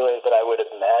speculate, but I would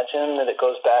imagine that it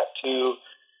goes back to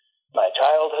my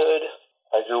childhood.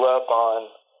 I grew up on,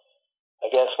 I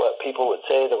guess what people would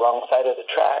say, the wrong side of the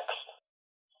tracks.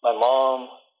 My mom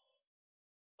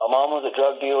was a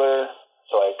drug dealer,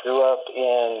 so I grew up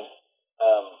in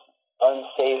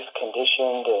unsafe,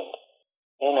 conditioned, and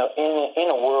in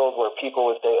a world where people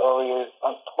would say,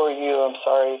 poor you, I'm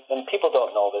sorry. And people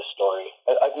don't know this story.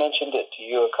 I've mentioned it to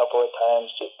you a couple of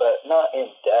times, but not in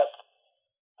depth.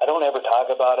 I don't ever talk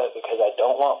about it because I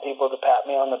don't want people to pat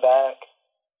me on the back.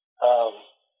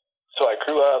 So I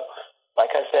grew up, like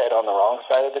I said, on the wrong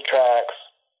side of the tracks.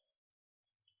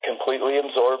 completely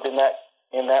absorbed in that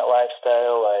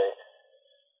lifestyle.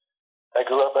 I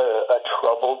grew up a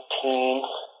troubled teen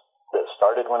that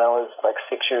started when I was like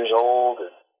 6 years old,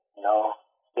 and,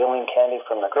 stealing candy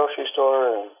from the grocery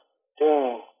store and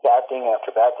doing bad thing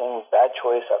after bad thing, bad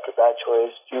choice after bad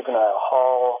choice, juvenile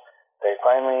hall. They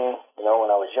finally,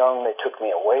 when I was young, they took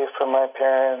me away from my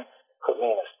parents, put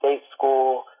me in a state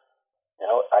school.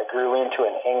 I grew into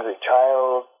an angry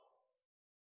child.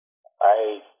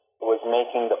 I was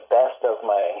making the best of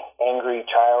my angry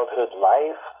childhood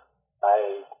life.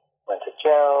 I went to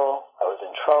jail. I was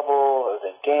in trouble. I was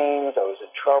in gangs. I was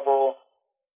in trouble.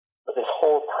 But this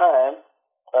whole time,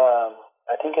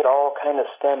 I think it all kind of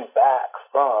stemmed back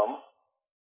from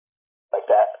like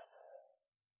that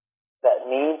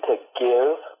need to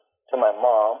give to my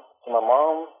mom. So my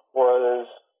mom was,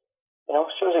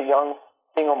 she was a young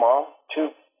single mom,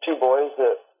 two boys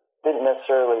that didn't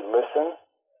necessarily listen,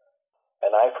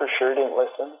 and I for sure didn't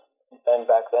listen. And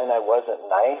back then I wasn't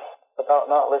nice about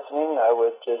not listening. I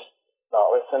would just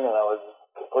not listen, and I was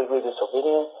completely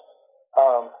disobedient.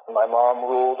 My mom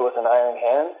ruled with an iron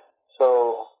hand,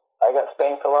 so I got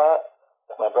spanked a lot.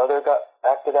 If my brother got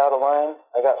acted out of line,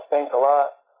 I got spanked a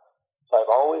lot. So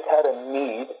I've always had a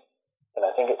need, and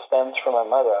I think it stems from my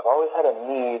mother. I've always had a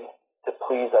need to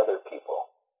please other people.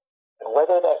 And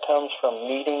whether that comes from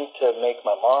needing to make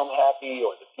my mom happy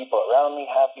or the people around me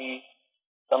happy,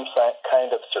 some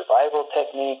kind of survival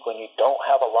technique when you don't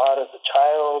have a lot as a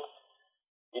child,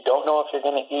 you don't know if you're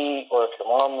going to eat or if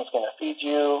your mom is going to feed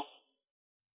you.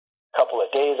 A couple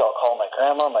of days I'll call my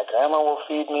grandma will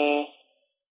feed me.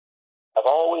 I've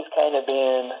always kind of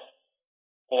been,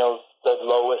 the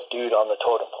lowest dude on the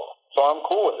totem pole. So I'm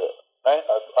cool with it, right?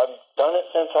 I've done it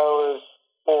since I was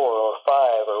 4 or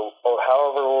 5 or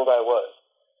however old I was.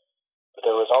 But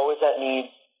there was always that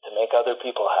need to make other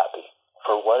people happy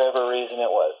for whatever reason it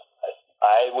was.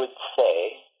 I would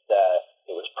say that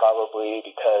it was probably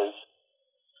because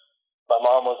my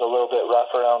mom was a little bit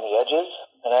rough around the edges,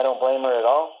 and I don't blame her at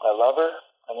all. I love her.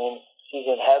 I mean, she's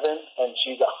in heaven, and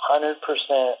she's 100%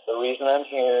 the reason I'm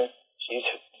here. She's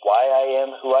why I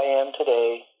am who I am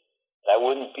today. I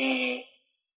wouldn't be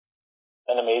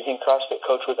an amazing CrossFit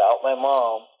coach without my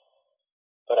mom.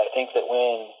 But I think that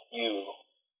when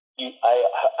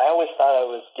I always thought I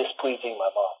was displeasing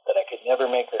my mom, that I could never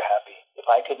make her happy. If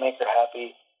I could make her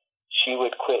happy, she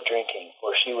would quit drinking,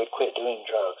 or she would quit doing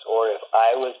drugs. Or if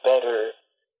I was better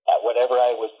at whatever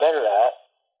I was better at,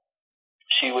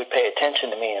 she would pay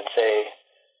attention to me and say,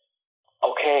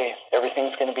 okay,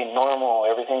 everything's going to be normal.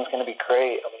 Everything's going to be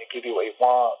great. I'm going to give you what you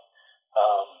want.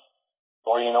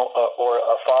 Or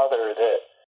a father that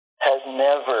has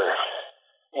never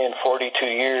in 42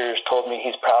 years told me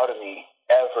he's proud of me,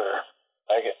 ever.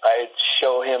 I'd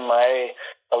show him my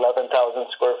 11,000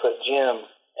 square foot gym,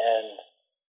 and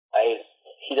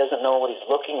he doesn't know what he's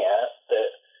looking at,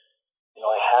 that,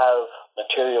 I have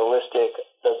materialistic,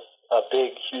 a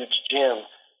big, huge gym,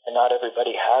 and not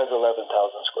everybody has 11,000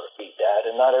 square feet, Dad,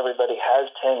 and not everybody has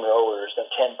 10 rowers and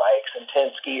 10 bikes and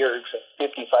 10 ski ergs and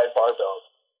 55 barbells.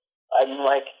 I'm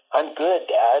like, I'm good,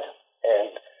 Dad.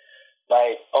 And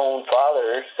my own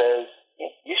father says,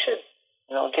 you should,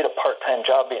 get a part-time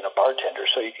job being a bartender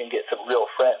so you can get some real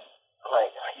friends. I'm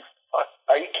like,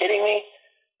 are you kidding me?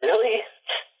 Really?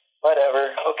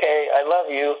 Whatever. Okay, I love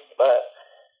you, but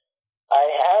I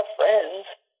have friends.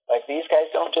 Like, these guys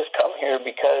don't just come here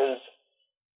because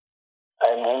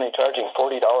I'm only charging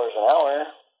 $40 an hour,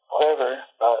 whatever.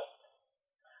 But,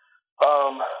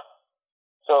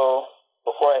 so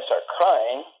before I start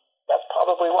crying, that's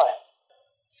probably why.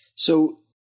 So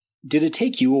did it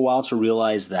take you a while to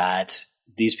realize that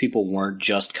these people weren't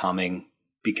just coming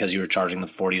because you were charging the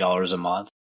 $40 a month?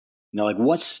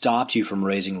 What stopped you from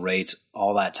raising rates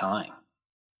all that time?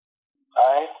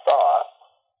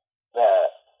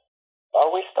 I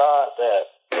always thought that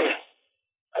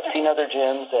I've seen other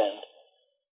gyms and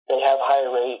they have high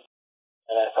rates,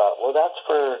 and I thought, well, that's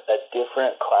for a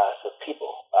different class of people.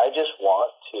 I just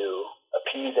want to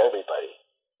appease everybody.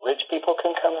 Rich people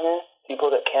can come here.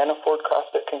 People that can't afford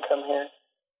CrossFit can come here.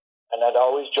 And I'd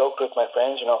always joke with my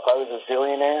friends, if I was a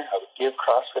zillionaire, I would give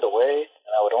CrossFit away,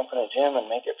 and I would open a gym and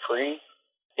make it free.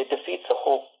 It defeats the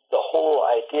whole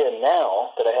idea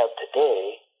now that I have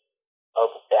today of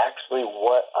actually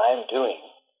what I'm doing.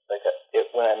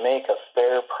 When I make a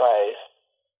fair price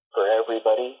for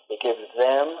everybody, it gives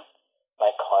them,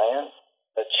 my clients,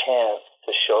 a chance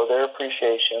to show their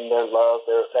appreciation, their love,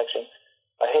 their affection.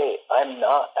 But hey, I'm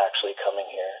not actually coming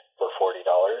here for $40,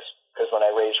 because when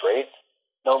I raised rates,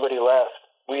 nobody left.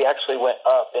 We actually went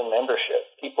up in membership.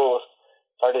 People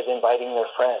started inviting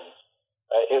their friends.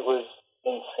 It was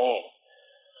insane.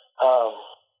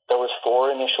 there was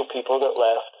 4 initial people that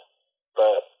left,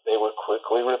 but they were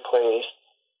quickly replaced.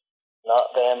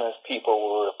 Not them as people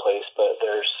were replaced, but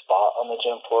their spot on the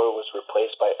gym floor was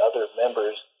replaced by other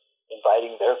members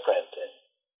inviting their friends in.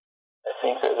 I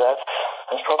think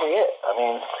that's probably it. I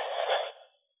mean,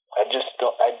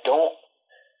 I don't,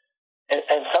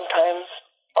 and sometimes,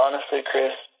 honestly,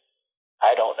 Chris,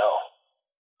 I don't know.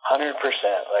 100%.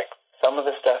 Like, some of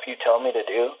the stuff you tell me to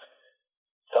do,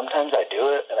 sometimes I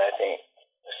do it, and I think,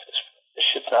 this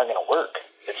shit's not going to work.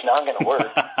 It's not going to work.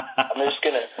 I'm going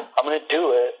to do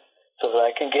it so that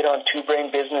I can get on Two Brain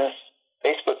Business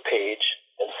Facebook page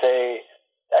and say,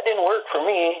 that didn't work for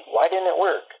me. Why didn't it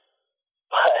work?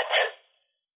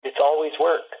 But it's always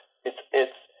worked.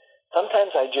 It's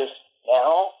sometimes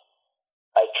now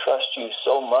I trust you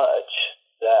so much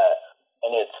that,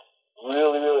 and it's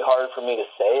really, really hard for me to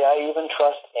say I even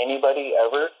trust anybody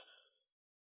ever.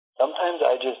 Sometimes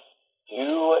I just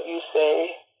do what you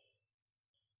say,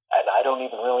 and I don't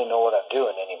even really know what I'm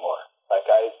doing anymore. Like,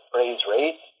 I raise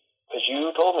rates because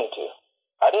you told me to.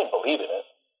 I didn't believe in it.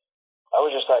 I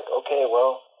was just like, okay,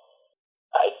 well,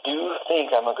 I do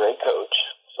think I'm a great coach,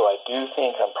 so I do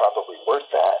think I'm probably worth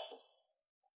that.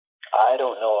 I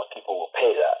don't know if people will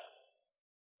pay that.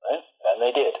 Right? And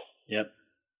they did. Yep.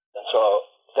 And so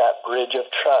that bridge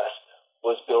of trust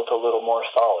was built a little more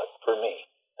solid for me.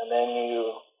 And then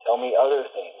you tell me other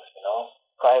things,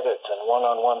 privates and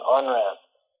one-on-one on-ramp.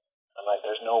 I'm like,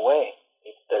 there's no way.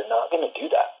 They're not going to do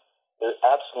that. They're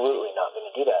absolutely not going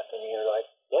to do that. And you're like,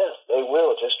 yes, they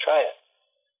will. Just try it.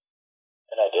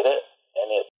 And I did it. And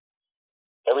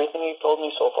everything you told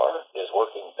me so far is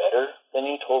working better than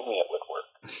you told me it would work.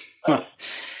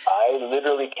 I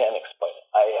literally can't explain it.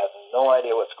 I have no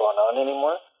idea what's going on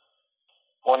anymore.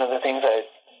 One of the things I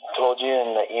told you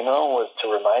in the email was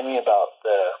to remind me about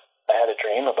I had a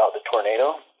dream about the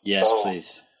tornado. Yes,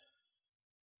 please.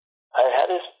 I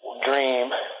had this dream,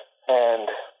 and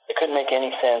I couldn't make any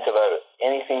sense about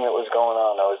anything that was going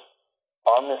on. I was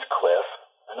on this cliff.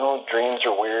 I know dreams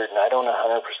are weird, and I don't 100%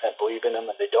 believe in them,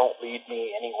 and they don't lead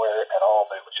me anywhere at all,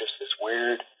 but it was just this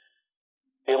weird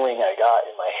feeling I got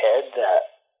in my head that,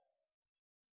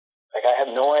 like, I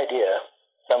have no idea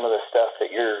some of the stuff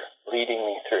that you're leading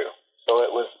me through. So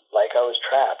it was like I was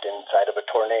trapped inside of a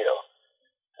tornado.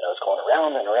 And I was going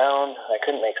around and around. And I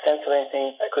couldn't make sense of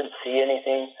anything. I couldn't see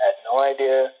anything. I had no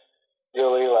idea,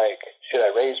 really, like, should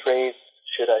I raise rates?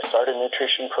 Should I start a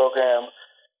nutrition program?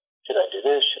 Should I do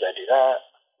this? Should I do that?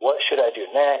 What should I do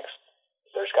next?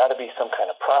 There's got to be some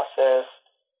kind of process.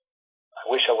 I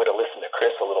wish I would have listened to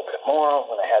Chris a little bit more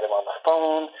when I had him on the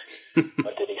phone.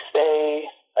 What did he say?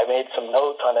 I made some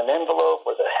notes on an envelope.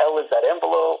 Where the hell is that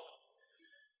envelope?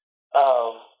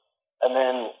 And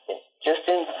then just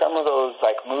in some of those,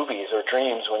 like, movies or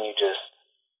dreams when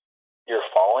you're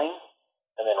falling,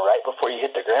 and then right before you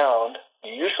hit the ground,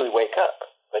 you usually wake up.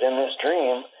 But in this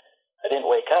dream, I didn't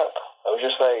wake up. I was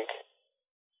just like,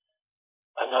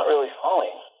 I'm not really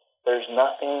falling. There's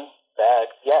nothing bad.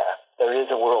 Yeah, there is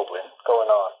a whirlwind going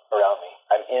on around me.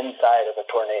 I'm inside of a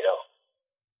tornado.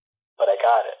 But I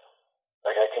got it.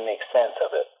 Like, I can make sense of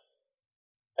it.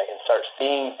 I can start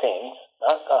seeing things,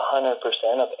 not 100%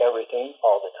 of everything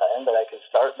all the time, but I can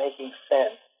start making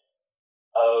sense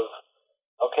of,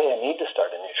 okay, I need to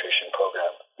start a nutrition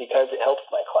program because it helps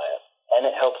my clients and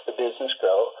it helps the business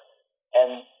grow,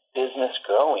 and business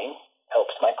growing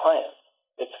helps my clients.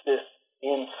 It's this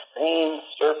insane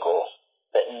circle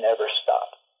that never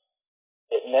stops.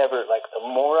 It never, like, the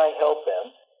more I help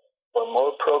them, the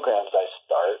more programs I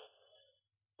start,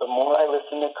 the more I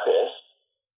listen to Chris,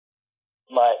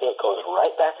 it goes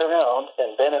right back around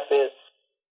and benefits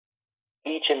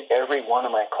each and every one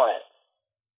of my clients.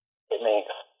 It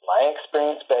makes my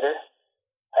experience better.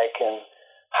 I can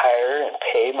hire and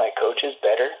pay my coaches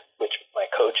better, which my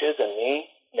coaches and me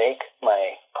make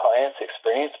my clients'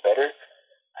 experience better.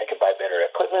 I can buy better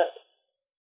equipment.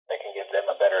 I can give them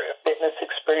a better fitness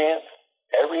experience.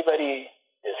 Everybody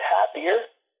is happier.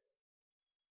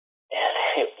 And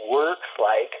it works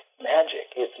like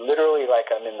magic. It's literally like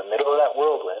I'm in the middle of that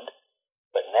whirlwind,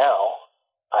 but now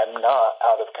I'm not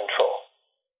out of control.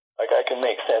 Like, I can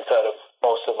make sense out of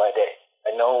most of my day.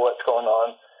 I know what's going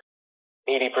on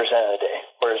 80% of the day,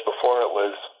 whereas before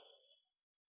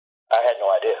I had no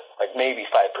idea, like maybe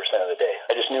 5% of the day.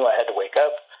 I just knew I had to wake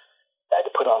up, I had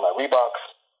to put on my Reeboks,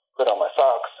 put on my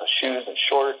socks and shoes and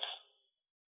shorts.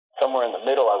 Somewhere in the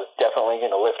middle, I was definitely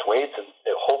going to lift weights, and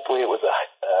hopefully it was a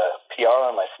PR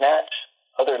on my snatch.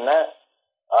 Other than that,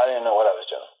 I didn't know what I was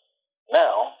doing.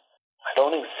 Now, I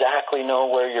don't exactly know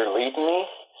where you're leading me,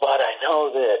 but I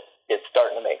know that it's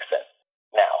starting to make sense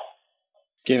now.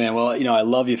 Okay, man. Well, I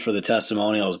love you for the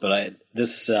testimonials, but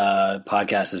this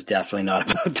podcast is definitely not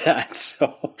about that.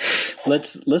 So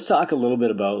let's talk a little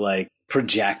bit about like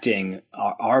projecting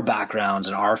our backgrounds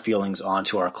and our feelings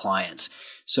onto our clients.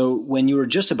 So when you were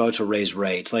just about to raise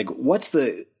rates, like what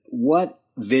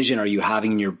vision are you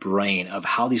having in your brain of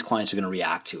how these clients are going to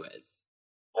react to it?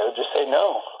 They would just say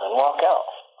no and walk out.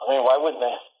 I mean, why wouldn't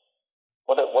they?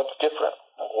 What's different?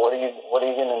 What are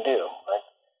you going to do? Like,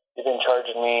 you've been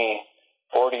charging me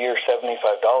 $40 or $75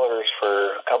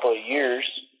 for a couple of years.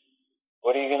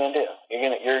 What are you going to do?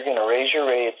 You're going to raise your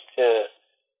rates to,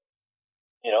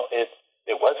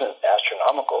 it wasn't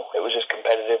astronomical. It was just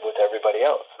competitive with everybody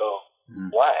else. So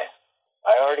why?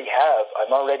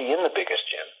 I'm already in the biggest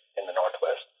gym in the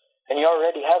Northwest, and you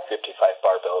already have 55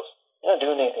 barbells. You're not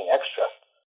doing anything extra.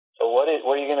 So what are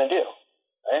you going to do?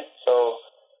 Right? So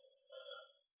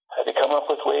I had to come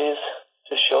up with ways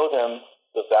to show them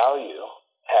the value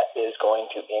is going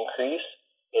to increase.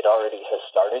 It already has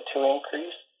started to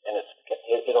increase, and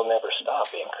it'll never stop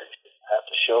increasing. I have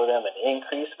to show them an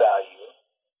increased value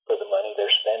for the money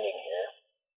they're spending here,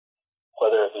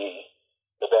 whether it be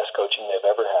the best coaching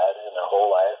they've ever had in their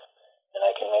whole life, and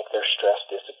I can make their stress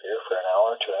disappear for an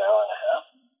hour to an hour and a half,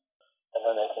 and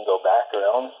then they can go back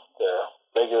around the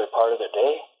regular part of their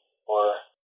day. Or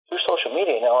through social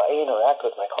media now, I interact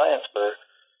with my clients for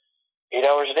 8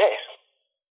 hours a day.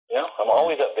 I'm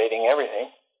always updating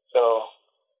everything. So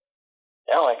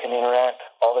now I can interact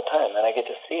all the time, and I get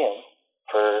to see them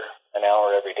for an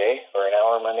hour every day or an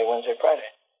hour Monday, Wednesday, Friday.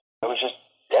 I was just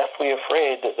deathly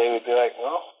afraid that they would be like,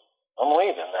 well, I'm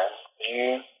leaving, man.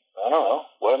 I don't know.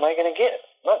 What am I going to get?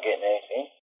 I'm not getting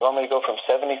anything. You want me to go from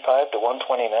 75 to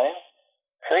 129?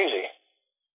 Crazy.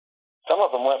 Some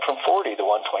of them went from 40 to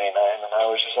 129, and I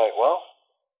was just like, well,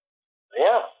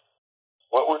 yeah,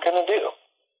 what we're going to do.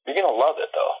 You're going to love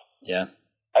it, though. Yeah.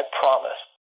 I promise.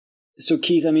 So,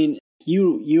 Keith, I mean,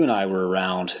 you and I were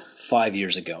around 5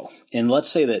 years ago, and let's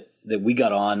say that we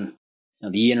got on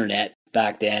the internet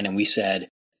back then and we said,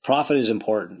 profit is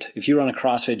important. If you run a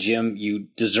CrossFit gym, you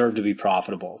deserve to be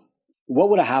profitable. What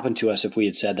would have happened to us if we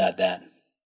had said that then?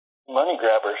 Money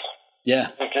grabbers. Yeah.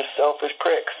 They're just selfish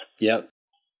pricks. Yep.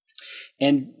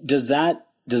 And does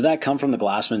that come from the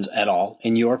Glassmans at all?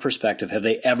 In your perspective, have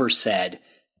they ever said,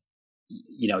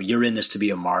 you're in this to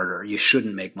be a martyr, you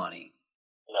shouldn't make money?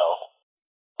 No,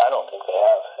 I don't think they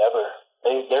have ever.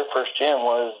 Their first gym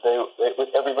was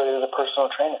everybody was a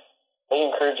personal trainer. They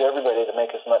encouraged everybody to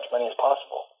make as much money as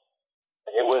possible.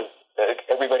 It was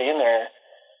everybody in there.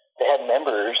 They had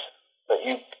members, but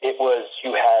you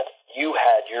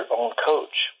had your own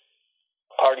coach.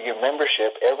 Part of your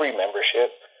membership, every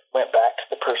membership, went back to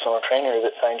the personal trainer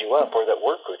that signed you up or that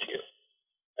worked with you.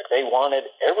 Like, they wanted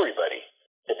everybody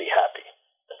to be happy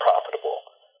and profitable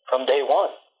from day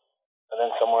one. And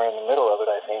then somewhere in the middle of it,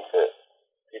 I think that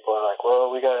people are like,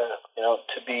 well, we got to,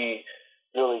 to be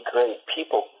really great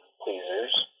people pleasers,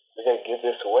 we got to give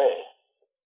this away.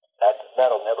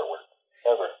 That'll never work,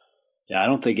 ever. Yeah, I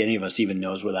don't think any of us even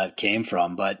knows where that came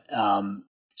from. But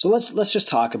so let's just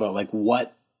talk about like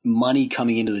what money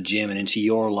coming into the gym and into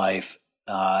your life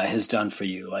has done for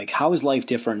you. Like, how is life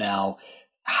different now?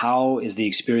 How is the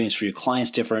experience for your clients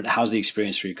different? How's the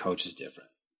experience for your coaches different?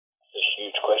 It's a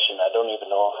huge question. I don't even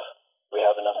know if we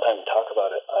have enough time to talk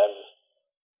about it.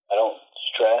 I don't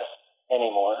stress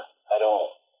anymore. I don't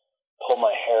pull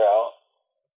my hair out.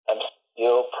 I'm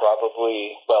still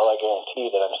I guarantee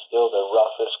that I'm still the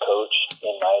roughest coach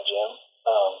in my gym.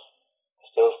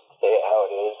 Still say it how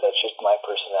it is. That's just my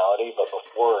personality. But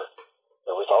before,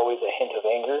 there was always a hint of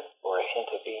anger or a hint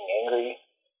of being angry,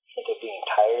 a hint of being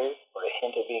tired or a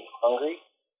hint of being hungry.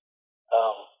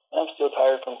 I'm still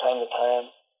tired from time to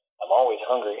time. I'm always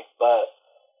hungry, but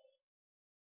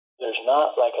there's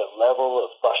not like a level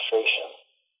of frustration.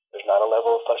 There's not a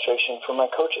level of frustration for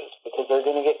my coaches because they're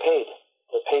going to get paid.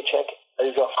 The paycheck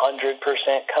is 100%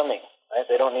 coming. Right?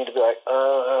 They don't need to be like,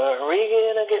 are we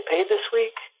going to get paid this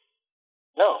week?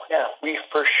 No, yeah, we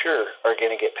for sure are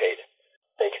going to get paid.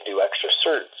 They can do extra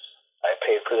certs. I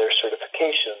pay for their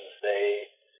certifications.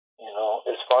 They,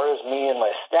 as far as me and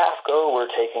my staff go,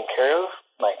 we're taken care of.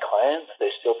 My clients, they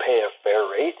still pay a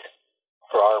fair rate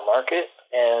for our market.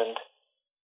 And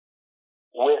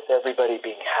with everybody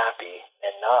being happy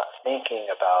and not thinking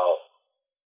about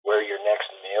where your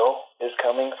next meal is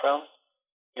coming from,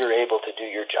 you're able to do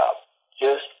your job.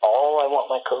 Just all I want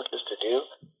my coaches to do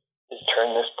is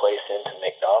turn this place into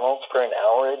McDonald's for an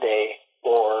hour a day,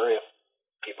 or if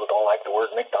people don't like the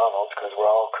word McDonald's because we're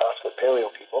all CrossFit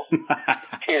Paleo people,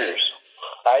 Cheers.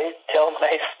 I tell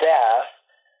my staff,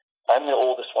 I'm the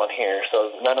oldest one here,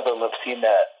 so none of them have seen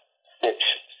that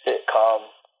sitcom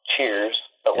Cheers.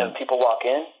 But when people walk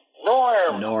in,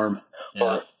 Norm. Yeah.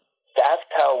 Or that's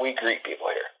how we greet people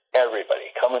here. Everybody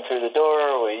coming through the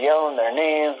door, we're yelling their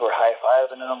names, we're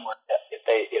high-fiving them.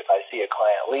 If I see a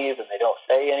client leave and they don't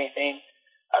say anything,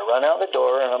 I run out the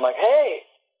door and I'm like, hey,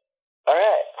 all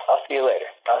right, I'll see you later.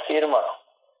 I'll see you tomorrow.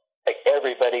 Like,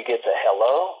 everybody gets a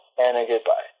hello and a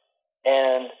goodbye.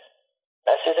 And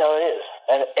that's just how it is.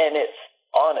 And it's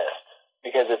honest,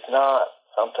 because it's not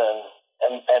something,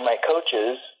 and my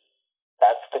coaches,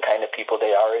 that's the kind of people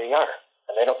they already are.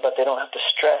 And they don't have to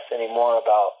stress anymore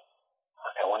about,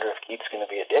 I wonder if Keith's going to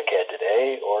be a dickhead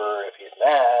today, or if he's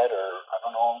mad, or I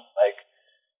don't know.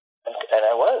 And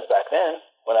I was back then.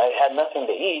 When I had nothing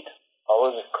to eat, I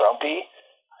was grumpy.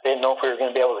 I didn't know if we were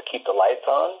going to be able to keep the lights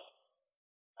on.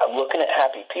 I'm looking at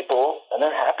happy people, and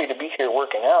they're happy to be here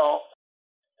working out,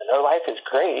 and their life is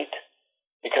great,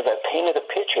 because I painted a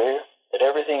picture that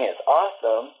everything is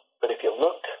awesome. But if you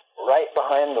looked right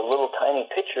behind the little tiny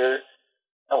picture,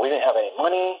 we didn't have any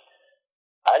money.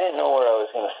 I didn't know where I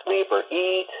was going to sleep or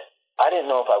eat. I didn't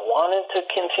know if I wanted to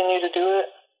continue to do it.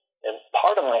 And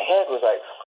part of my head was like,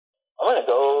 I'm going to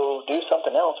go do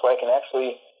something else where I can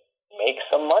actually make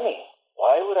some money.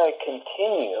 Why would I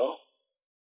continue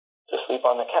to sleep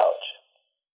on the couch?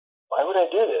 Why would I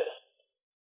do this?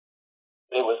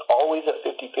 It was always a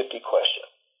 50-50 question.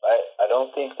 I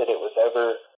don't think that it was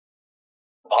ever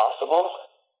possible,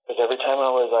 because every time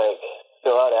I was like,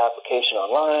 fill out an application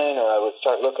online, or I would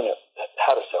start looking at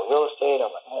how to sell real estate, I'm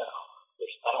like, no,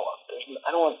 I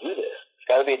don't want to do this. There's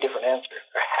got to be a different answer.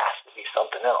 There has to be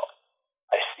something else.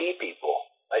 I see people.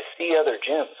 I see other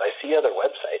gyms. I see other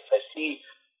websites. I see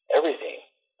everything.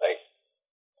 Like,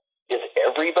 is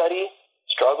everybody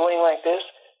struggling like this?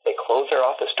 They close their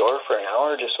office door for an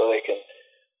hour just so they can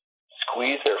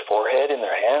squeeze their forehead in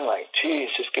their hand, like, geez,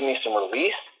 just give me some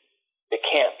release? It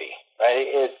can't be,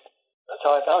 right? That's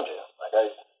how I found you. Like,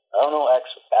 I don't know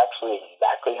actually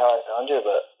exactly how I found you,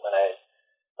 but when I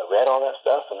read all that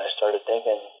stuff and I started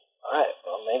thinking, all right,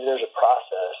 well, maybe there's a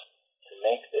process to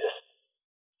make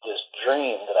this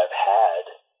dream that I've had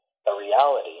a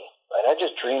reality. Right? I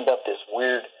just dreamed up this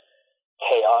weird,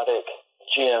 chaotic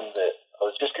gym that I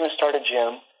was just going to start a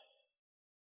gym.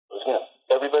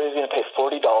 Everybody was going to pay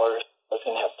 $40. I was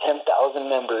going to have 10,000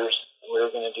 members. We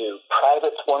were going to do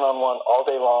privates one-on-one all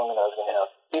day long, and I was going to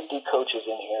have 50 coaches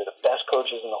in here, the best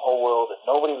coaches in the whole world, and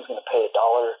nobody was going to pay $1,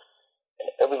 and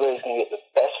everybody's going to get the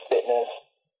best fitness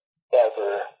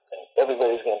ever, and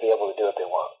everybody's going to be able to do what they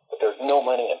want. But there's no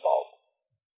money involved,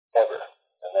 ever.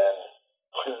 And then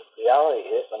reality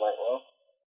hit, and I'm like, well,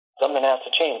 something has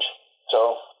to change.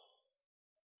 So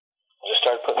I just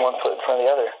started putting one foot in front of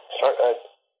the other.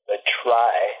 I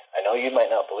try. I know you might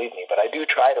not believe me, but I do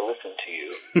try to listen to you.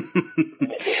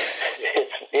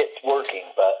 It's working,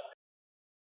 but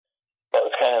that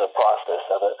was kind of the process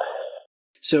of it.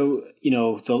 So,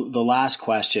 the last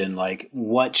question, like,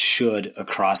 what should a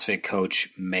CrossFit coach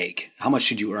make? How much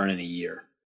should you earn in a year?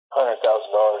 $100,000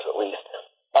 at least.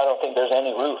 I don't think there's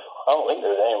any roof. I don't think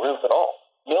there's any roof at all.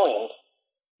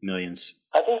 Millions.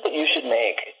 I think that you should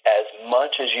make as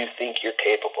much as you think you're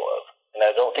capable of. And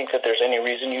I don't think that there's any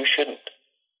reason you shouldn't.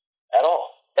 At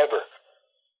all. Ever.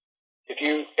 If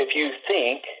you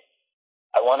think,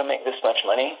 I want to make this much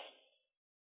money,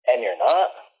 and you're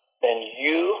not, then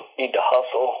you need to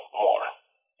hustle more.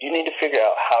 You need to figure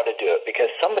out how to do it,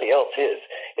 because somebody else is.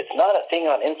 It's not a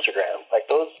thing on Instagram. Like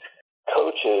those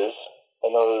coaches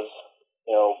and those,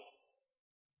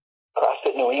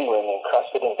 CrossFit New England and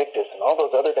CrossFit Invictus and all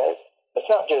those other guys,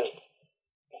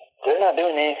 they're not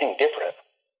doing anything different.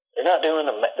 They're not doing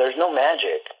there's no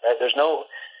magic. Right?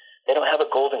 They don't have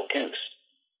a golden goose.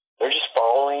 They're just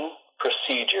following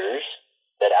procedures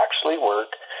that actually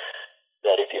work,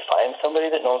 that if you find somebody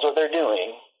that knows what they're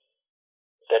doing,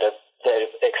 that have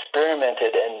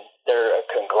experimented, and they're a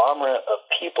conglomerate of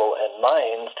people and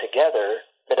minds together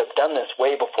that have done this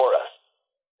way before us.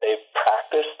 They've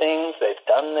practiced things, they've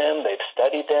done them, they've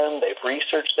studied them, they've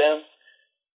researched them.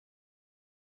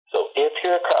 So if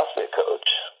you're a CrossFit coach,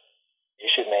 you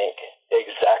should make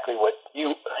exactly what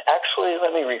you... Actually,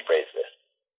 let me rephrase this.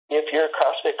 If you're a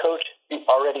CrossFit coach, you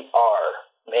already are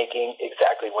making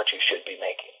exactly what you should be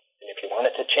making. And if you want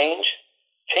it to change,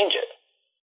 change it.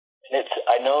 And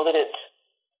I know that it's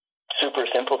super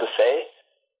simple to say,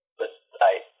 but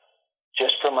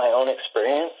just from my own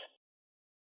experience,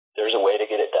 there's a way to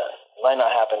get it done. It might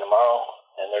not happen tomorrow,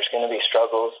 and there's going to be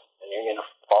struggles, and you're going to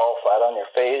fall flat on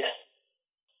your face.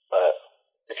 But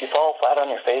if you fall flat on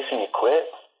your face and you quit,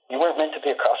 you weren't meant to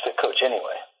be a CrossFit coach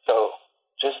anyway. So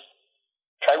just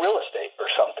try real estate or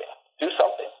something. Do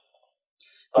something.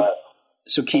 But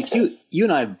so Keith, you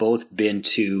and I have both been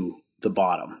to the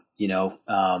bottom.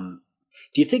 Do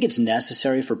you think it's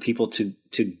necessary for people to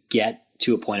get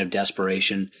to a point of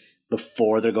desperation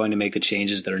before they're going to make the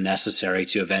changes that are necessary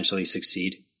to eventually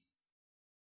succeed?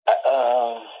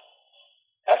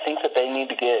 I think that they need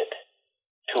to get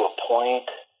to a point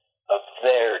of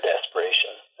their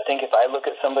desperation. I think if I look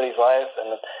at somebody's life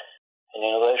and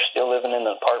they're still living in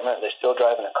an apartment, they're still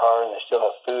driving a car, and they still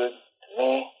have food, to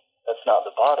me, that's not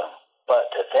the bottom. But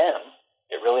to them,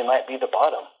 it really might be the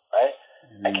bottom, right?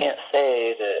 Mm-hmm. I can't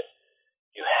say that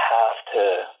you have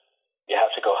to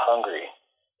go hungry,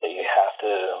 that you have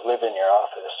to live in your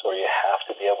office, or you have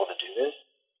to be able to do this,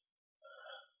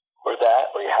 or that,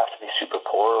 or you have to be super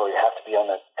poor, or you have to be on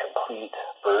the complete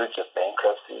verge of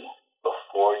bankruptcy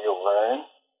before you'll learn.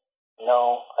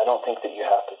 No, I don't think that you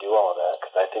have to do all of that,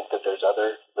 because I think that there's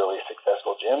other really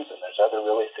successful gyms and there's other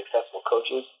really successful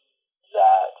coaches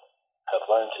that have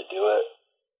learned to do it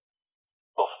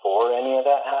before any of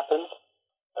that happens.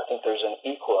 I think there's an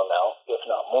equal amount, if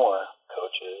not more,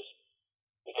 coaches,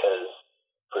 because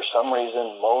for some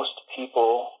reason most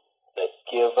people that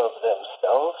give of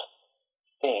themselves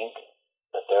think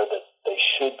that they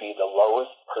should be the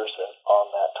lowest person on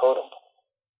that totem pole.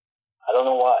 I don't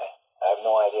know why. I have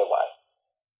no idea why.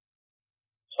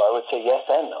 So I would say yes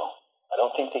and no. I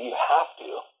don't think that you have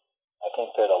to. I think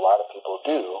that a lot of people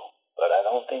do, but I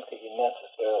don't think that you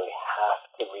necessarily have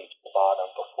to reach the bottom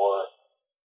before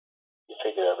you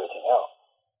figure everything out.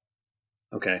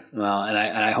 Okay. Well, and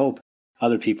I hope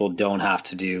other people don't have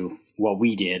to do what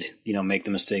we did, make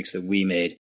the mistakes that we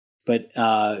made. But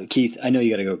Keith, I know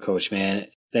you got to go coach, man.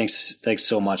 Thanks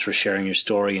so much for sharing your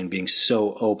story and being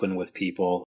so open with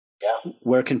people. Yeah.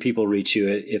 Where can people reach you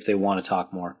if they want to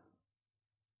talk more?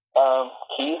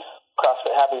 Keith,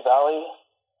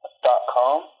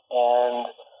 CrossFitHappyValley.com, and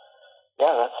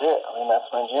yeah, that's it. I mean,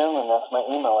 that's my gym and that's my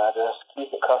email address,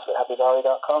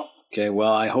 Keith@CrossFitHappyValley.com. Okay,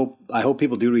 well, I hope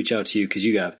people do reach out to you, because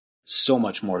you got so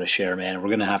much more to share, man. We're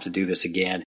going to have to do this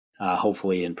again,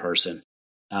 hopefully in person.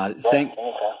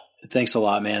 Thanks a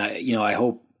lot, man. I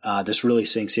hope this really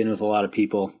sinks in with a lot of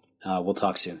people. We'll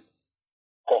talk soon.